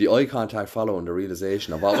 The eye contact following the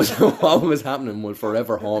realization of what was happening will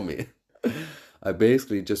forever haunt me. I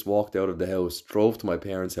basically just walked out of the house, drove to my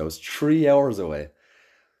parents' house 3 hours away.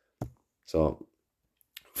 So,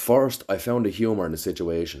 first I found the humour in the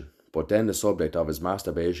situation, but then the subject of his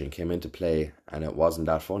masturbation came into play and it wasn't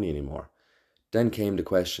that funny anymore. Then came the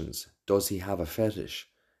questions. Does he have a fetish?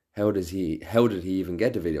 How did he even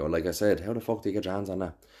get the video? Like I said, how the fuck do you get your hands on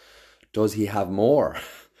that? Does he have more?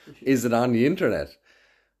 Is it on the internet?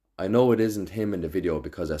 I know it isn't him in the video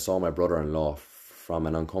because I saw my brother-in-law from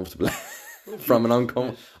an uncomfortable,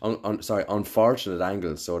 unfortunate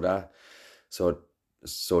angle. So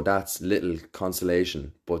So that's little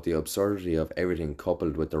consolation, but the absurdity of everything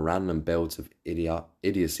coupled with the random bouts of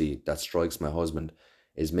idiocy that strikes my husband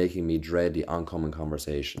is making me dread the oncoming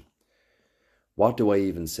conversation. What do I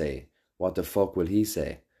even say? What the fuck will he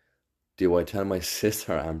say? Do I tell my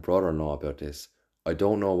sister and brother-in-law about this? I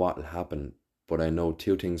don't know what will happen, but I know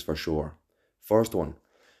two things for sure. First one,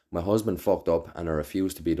 my husband fucked up and I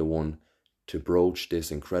refuse to be the one to broach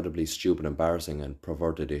this incredibly stupid, embarrassing and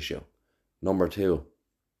perverted issue. Number two,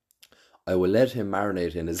 I will let him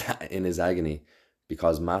marinate in his agony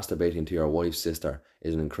because masturbating to your wife's sister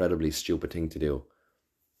is an incredibly stupid thing to do.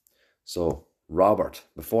 So, Robert,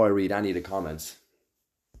 before I read any of the comments,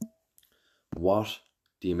 what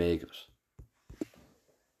do you make of it?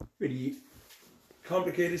 Pretty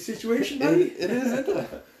complicated situation, buddy. It is, isn't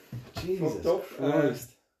it? Jesus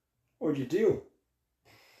Christ. What'd you do?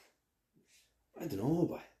 I don't know,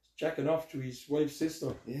 but Jacking off to his wife's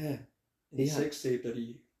sister. yeah. In sex tape that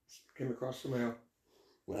he came across somehow.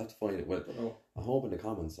 We'll have to find it. Well, I don't know. I hope in the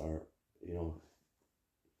comments are, you know,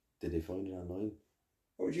 did they find it online?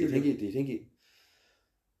 What would Do you you think he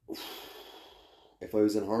if I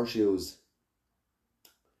was in her shoes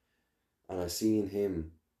and I seen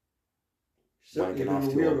him Certainly wanking off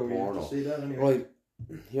to a porno. say that anyway. Right,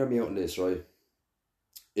 hear me out on this, right?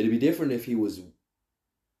 It'd be different if he was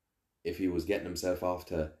getting himself off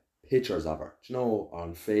to pictures of her. Do you know,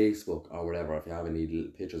 on Facebook or whatever, if you have any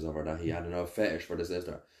little pictures of her that he had enough fetish for the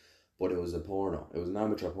sister. But it was a porno. It was an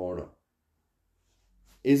amateur porno.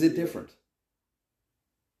 Is it different?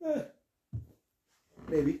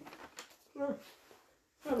 Maybe.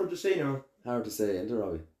 Hard to say now. Hard to say, isn't it,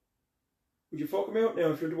 Robbie? Would you fuck him out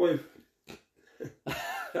now if you're the wife?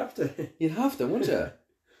 You have to. You'd have to, wouldn't you?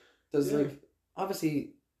 There's like,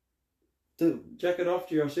 obviously, jacking off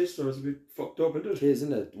to your sister is a bit fucked up, isn't it? It is,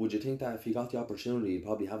 isn't it? Would you think that if he got the opportunity, he'd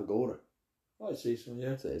probably have a go at her? I'd say so,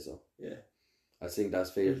 yeah. I'd say so. Yeah. I think that's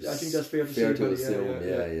fair. I think that's fair to assume.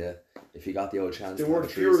 Yeah. Yeah. If he got the old chance. The word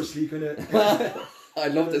furiously kind of.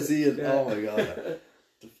 I'd love to see it. Yeah. Oh my god.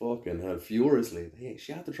 The fucking hell, furiously. Hey,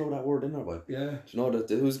 she had to throw that word in there, boy. Yeah. Do you know that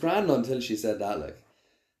it was grand until she said that, like.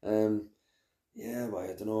 Yeah, boy,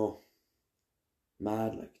 I don't know.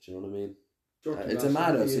 Mad, like, do you know what I mean? It's a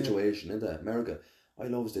mad situation, isn't it? America. I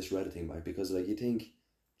love this Reddit thing, boy, because like you think,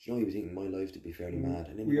 you know, you'd be thinking my life to be fairly mad,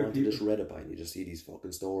 and then you go onto this Reddit, boy, and you just see these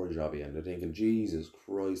fucking stories of you, and they're thinking, Jesus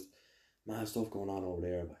Christ, mad stuff going on over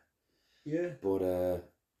there, boy. Yeah. But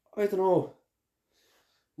I don't know.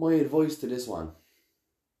 My advice to this one.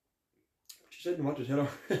 She said what to tell her.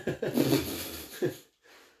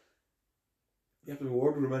 You have to have a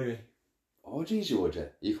word with him anyway. Oh, geez, you would you?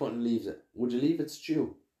 You couldn't leave it. Would you leave it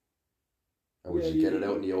stew? Or would you get it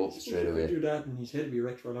out in the open straight away? Do that, and his head would be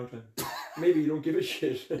wrecked for a long time. Maybe you don't give a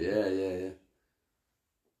shit. Yeah.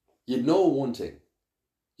 You'd know one thing.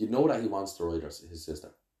 You'd know that he wants to ride his sister.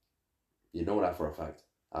 You'd know that for a fact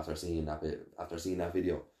after seeing that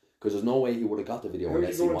video. Because there's no way he would have got the video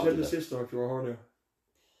unless he wanted it. How would you go and tell the sister if you were her now?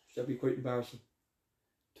 That'd be quite embarrassing.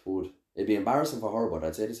 It would. It'd be embarrassing for her, but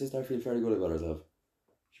I'd say the sister feel very good about herself.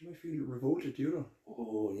 She might feel revolted too, though.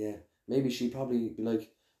 Oh, yeah. Maybe she'd probably be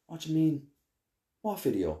like, what do you mean? What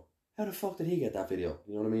video? How the fuck did he get that video?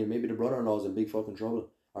 You know what I mean? Maybe the brother-in-law's in big fucking trouble.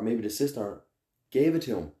 Or maybe the sister gave it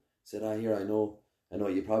to him. Said, here, I know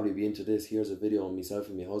you'd probably be into this. Here's a video of myself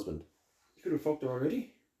and my husband. You could have fucked her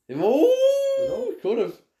already. Oh, could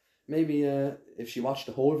have. Maybe if she watched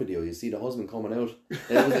the whole video, you see the husband coming out.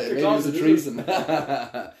 Maybe it was a threesome.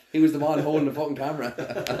 He was the one holding the fucking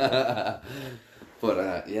camera.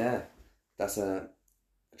 But yeah, that's a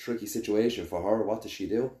tricky situation for her. What does she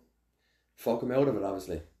do? Fuck him out of it,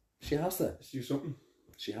 obviously. She has to. Let's do something.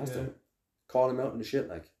 She has to. Call him out in the shit,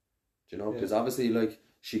 like. Do you know? Because obviously, like,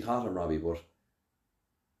 she caught him, Robbie, but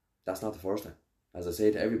that's not the first time. As I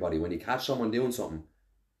say to everybody, when you catch someone doing something,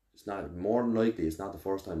 it's not, more than likely, it's not the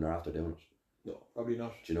first time they're after doing it. No, probably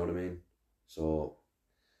not. Do you know what I mean? So,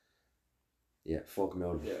 yeah, fuck him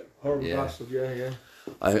out. Yeah, horrible bastard, yeah. Do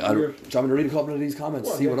you want me to read a couple of these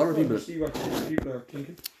comments? See what other people... See what people are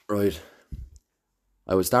thinking. Right.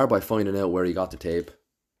 I would start by finding out where he got the tape.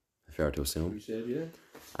 Fair to assume. You said, yeah.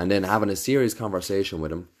 And then having a serious conversation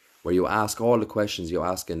with him, where you ask all the questions you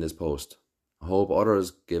ask in this post. I hope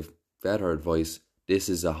others give better advice. This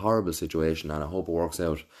is a horrible situation and I hope it works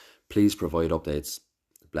out. Please provide updates.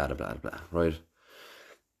 Blah, blah, blah, blah. Right.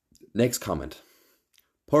 Next comment.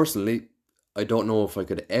 Personally, I don't know if I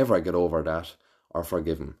could ever get over that or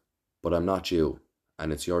forgive him. But I'm not you.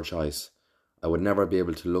 And it's your choice. I would never be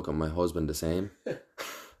able to look at my husband the same.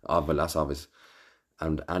 Well, that's obvious.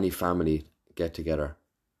 And any family get together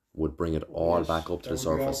would bring it all back up to the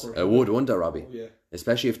surface. It would, wouldn't it, Robbie? Oh, yeah.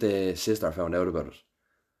 Especially if the sister found out about it.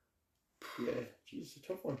 Yeah, geez, it's a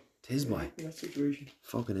tough one. Tis boy. In that situation.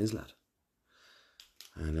 Fucking is, lad.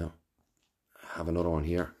 I know. Have another one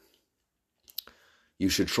here. You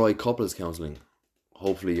should try couples counselling.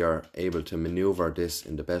 Hopefully you're able to manoeuvre this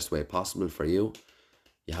in the best way possible for you.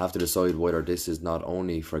 You have to decide whether this is not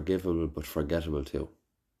only forgivable but forgettable too.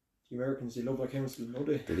 The Americans, they love their counselling, don't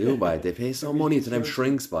they? They do, boy. They pay so money to them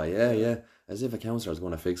shrinks, boy. Yeah. As if a counsellor is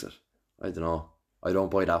going to fix it. I don't know. I don't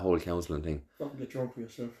buy that whole counselling thing. Fucking get drunk with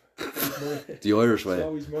yourself. The Irish way. It's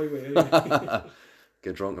always my way, anyway.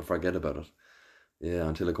 Get drunk and forget about it. Yeah,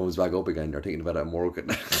 until it comes back up again. You're thinking about it and working.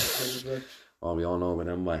 Oh, we all know about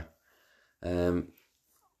them, boy.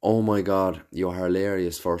 Oh my God, you're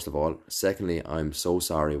hilarious, first of all. Secondly, I'm so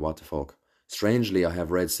sorry, what the fuck. Strangely, I have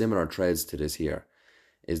read similar threads to this here.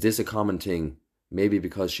 Is this a common thing? Maybe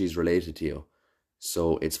because she's related to you.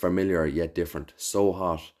 So it's familiar yet different. So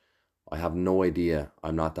hot. I have no idea.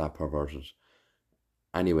 I'm not that perverted.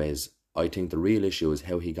 Anyways, I think the real issue is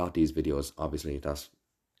how he got these videos. Obviously, that's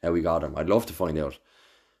how he got them. I'd love to find out.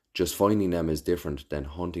 Just finding them is different than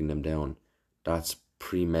hunting them down. That's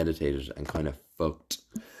premeditated and kind of fucked.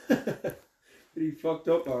 Pretty fucked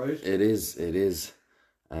up, alright. It is.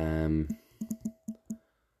 Hang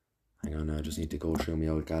on now, I just need to go through my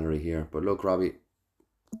old gallery here. But look, Robbie,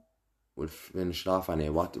 we'll finish it off anyway.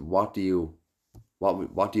 What do you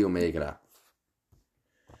make of that?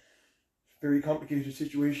 Very complicated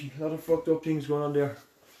situation. A lot of fucked up things going on there.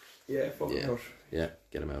 Yeah, fuck him out. Yeah,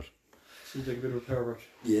 get him out. Seems like a bit of a pervert.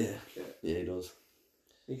 Yeah, he does.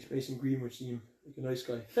 Makes Mason Greenwood seem like a nice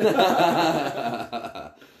guy.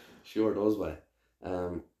 Sure does, boy.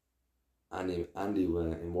 Andy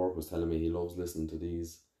in work was telling me he loves listening to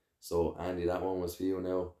these. So Andy, that one was for you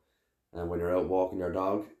now. And when you're out walking your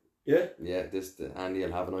dog. Yeah. Yeah, Andy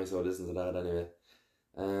will have a nice old listen to that anyway.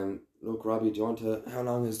 Look, Robbie, do you want to? How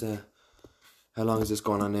long is this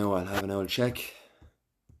going on now? I'll have an old check.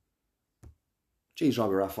 Jeez,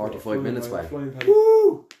 Robbie, we're at 45 minutes, boy.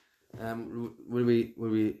 Woo! Will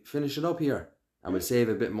we finish it up here? And we'll save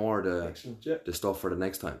a bit more the stuff for the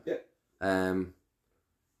next time. Yeah.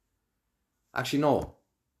 Actually, no,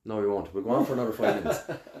 we won't. We'll go on for another 5 minutes.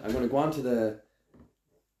 I'm going to go on to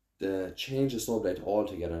the change the subject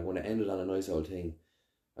altogether. I'm going to end it on a nice old thing.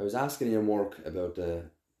 I was asking you in work about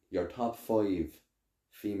your top 5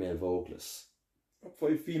 female vocalists. Top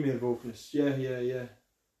 5 female vocalists. Yeah.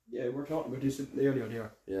 Yeah, we're talking about this earlier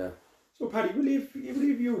there. Yeah. So, Paddy, will you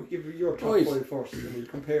give your top 5 first, and we'll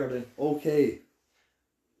compare then. Okay.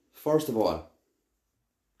 First of all,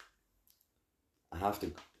 I have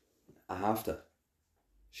to.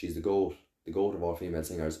 She's the goat of all female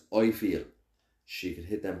singers. I feel she could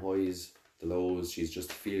hit them highs, the lows. She's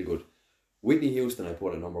just feel good. Whitney Houston, I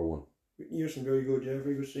put at number 1. Whitney Houston, very good, yeah,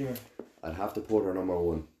 very good singer. I'd have to put her number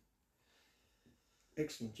 1.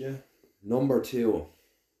 Excellent, yeah. Number 2,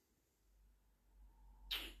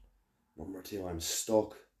 I'm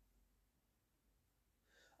stuck.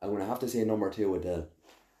 I'm going to have to say number 2, Adele.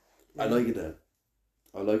 Yeah. I like Adele.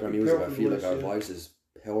 I like her music. I feel like her voice is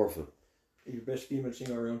powerful. Your best female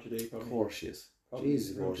singer around today, probably. Of course she is.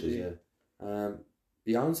 Jesus, of course she is, yeah.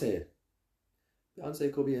 Beyonce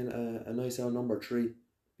could be a nice old number 3.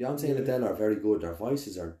 Beyonce and Adele are very good. Their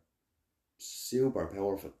voices are super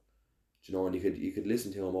powerful. You know, and you could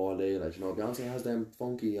listen to them all day. Like, you know, Beyonce has them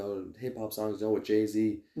funky old hip hop songs, you know, with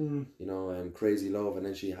Jay-Z, you know, Crazy Love, and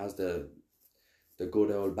then she has the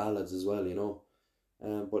good old ballads as well, you know.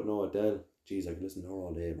 But no, Adele, geez, I could listen to her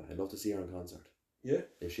all day, but I'd love to see her in concert. Yeah.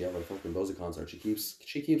 If she ever fucking does a concert, she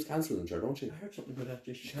keeps cancelling, sure, don't she? I heard something about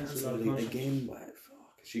that. She cancelled a lot of concerts. Again, fuck.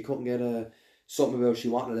 She couldn't get something about she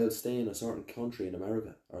wasn't allowed to stay in a certain country in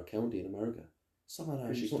America or a county in America. Something like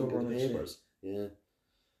that. She couldn't get the papers. Yeah.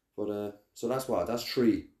 But so that's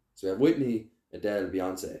 3. So we have Whitney, Adele,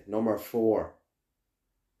 Beyonce. Number 4.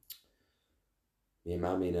 Me and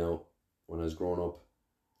Mammy now, when I was growing up,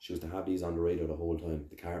 she used to have these on the radio the whole time.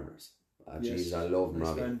 The Carpenters. Jeez, I love them,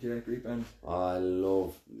 Robbie. Band, yeah, great band. I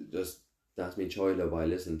love that's me childhood. I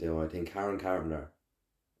listen to. I think Karen Carpenter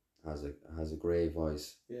has a great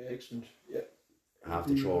voice. Yeah, excellent. Yeah. I have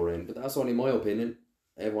to throw her in, but that's only my opinion.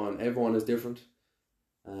 Everyone is different.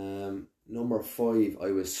 Number 5,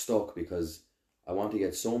 I was stuck because I want to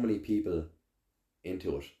get so many people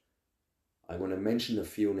into it. I'm going to mention a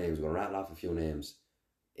few names. I'm going to rattle off a few names.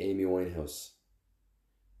 Amy Winehouse,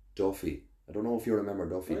 Duffy. I don't know if you remember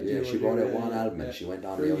Duffy. Yeah, she brought out one album and she went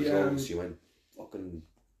on the old drugs. She went fucking...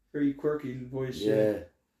 Very quirky voice. Yeah.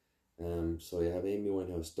 So you have Amy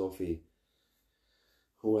Winehouse, Duffy.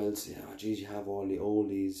 Who else? Yeah, geez, you have all the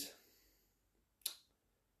oldies.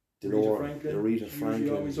 Aretha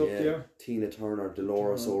Franklin, always up there. Tina Turner,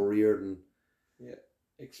 Dolores O'Riordan. Yeah,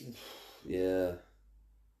 excellent. Yeah.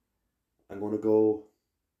 I'm gonna go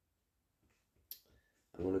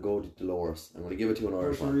to Dolores. I'm gonna give it to an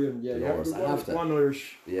Irish one. Yeah, Dolores. I have to. One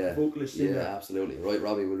Irish Yeah. vocalist singer. Yeah, absolutely. Right,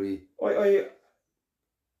 Robbie, will we?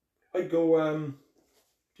 I'd go. I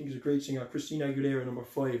think he's a great singer, Christina Aguilera, number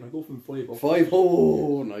 5. I go from 5 up. 5.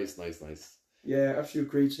 Oh, nice. Yeah, absolute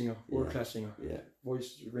great singer, world Yeah. class singer. Yeah.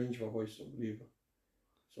 Voice, range of her voice, unbelievable.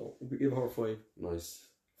 So we give her 5. Nice.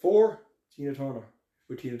 4, Tina Turner.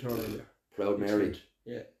 With Tina Turner in there. Proud Mary. Excellent.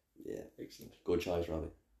 Yeah. Yeah. Excellent. Good choice,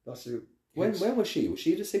 Robbie. That's it. When was she? Was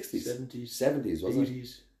she the 60s? 70s. 70s, was it?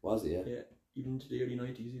 80s. Was it, yeah? Yeah. Even to the early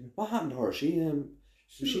 90s even. What happened to her? Was she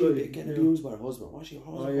getting abused by her husband? Was she? Her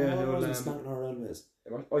husband smacking her around with?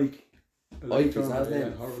 Ike. Ike, is that his name? Yeah,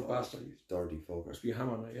 horrible bastard. Dirty fucker. Must be a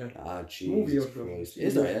hammer now, yeah. Ah, Movie Jesus out of it. Christ.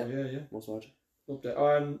 Is there, yeah? Yeah. Must watch it. Up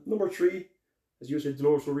there. Number 3, as you said,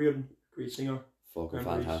 Dolores O'Riordan. Great singer. Fucking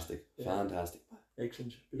Memories. fantastic. Yeah. Fantastic.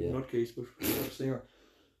 Excellent. Bit of a nutcase, but great singer.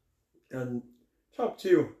 And top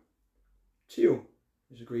 2. Tio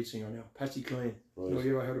is a great singer now. Patsy Cline. Right.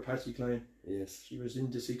 You ever heard of Patsy Cline? Yes. She was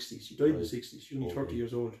in the 60s. She died in the 60s. She was only 30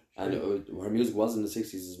 years old. And her music was in the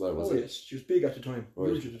 60s as well, was it? Oh yes, she was big at the time.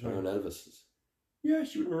 Right. Huge at the time. Around Elvis. Yeah,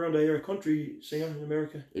 she went around there. Country singer in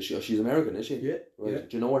America. Is she? She's American, is she? Yeah. Right. Yeah. Do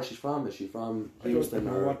you know where she's from? Is she from I don't Houston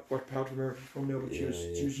know or? what part of America she's from now, but Yeah,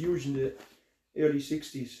 she was huge in the early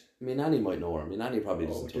 60s. I mean, Annie might know her. I mean, Annie probably Oh,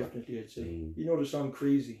 doesn't. to her. definitely, I'd say. Mm. You know the song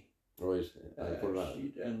Crazy? Right. I'll put it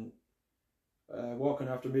on. And Walking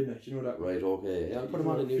After Midnight, you know that? Right, okay. Yeah, I'll put them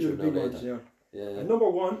on the A few YouTube now big later. ones, yeah. Yeah. And number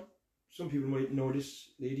 1, some people might know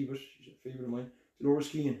this lady, but she's a favourite of mine. Dolores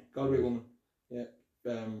Keane, Galway Right. woman. Yeah.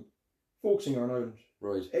 Folk singer in Ireland.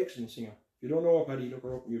 Right. Excellent singer. If you don't know her, Paddy, look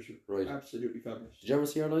her up on YouTube. Right. Absolutely fabulous. Did you ever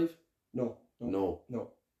see her live? No. No.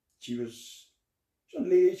 She was on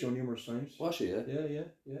the late show numerous times. Was she, yeah?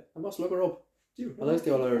 Yeah. I must look her up. Dude, I like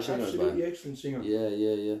the All Irish singers, absolutely man. excellent singer.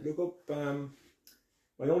 Yeah. Look up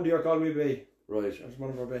My Own Dear Galway Bay. Right. That's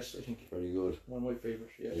one of our best, I think. Very good. One of my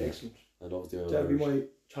favourites. Yeah, Yeah. excellent. I love the All That'd be Irish. my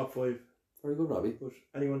top 5. Very good, Robbie. But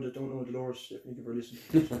anyone that don't know Dolores, definitely give her a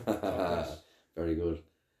listen. Top class. Very good.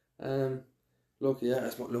 Look,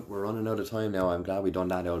 we're running out of time now. I'm glad we done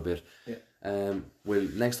that out a bit. Yeah. We'll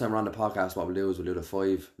next time around the podcast, what we'll do is we'll do the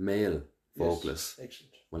 5 male vocalists. Yes,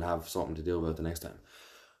 excellent. We'll have something to deal with the next time.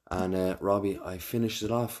 And Robbie, I finished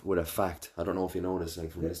it off with a fact. I don't know if you know this,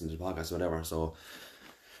 like from listening to the podcast or whatever. So,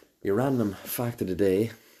 your random fact of the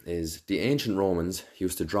day is the ancient Romans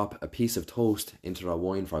used to drop a piece of toast into their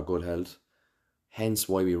wine for good health. Hence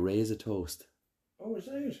why we raise a toast. Oh, is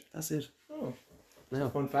that it? That's it. Oh, Now,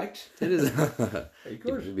 fun fact. it is. Very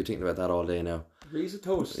good. You'll be thinking about that all day now. Raise a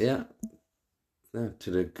toast. Yeah. Now,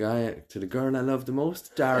 to the girl I love the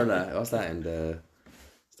most, Darla. What's that in the?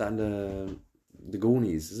 Is that in the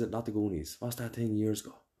Goonies? Is it not the Goonies? What's that thing years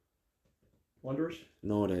ago? Wanderers?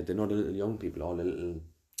 No, they know the little young people, all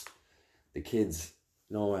the kids.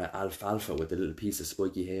 No, Alfalfa with the little piece of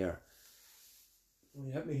spiky hair. Oh,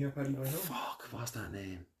 you have me here, Paddy, by now. Fuck, what's that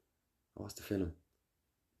name? What's the film?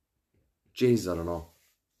 Jesus, I don't know.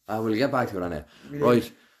 We'll get back to it on it. Really?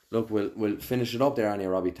 Right, look, we'll finish it up there, Annie,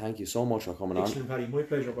 Robbie. Thank you so much for coming Excellent, Paddy. My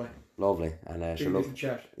pleasure, bye. Lovely. And Big sure, look, little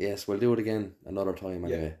chat. yes, we'll do it again another time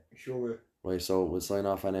anyway. Yeah, sure will. Right, so we'll sign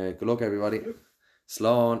off anyway. Good luck, everybody.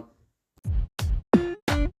 Slán.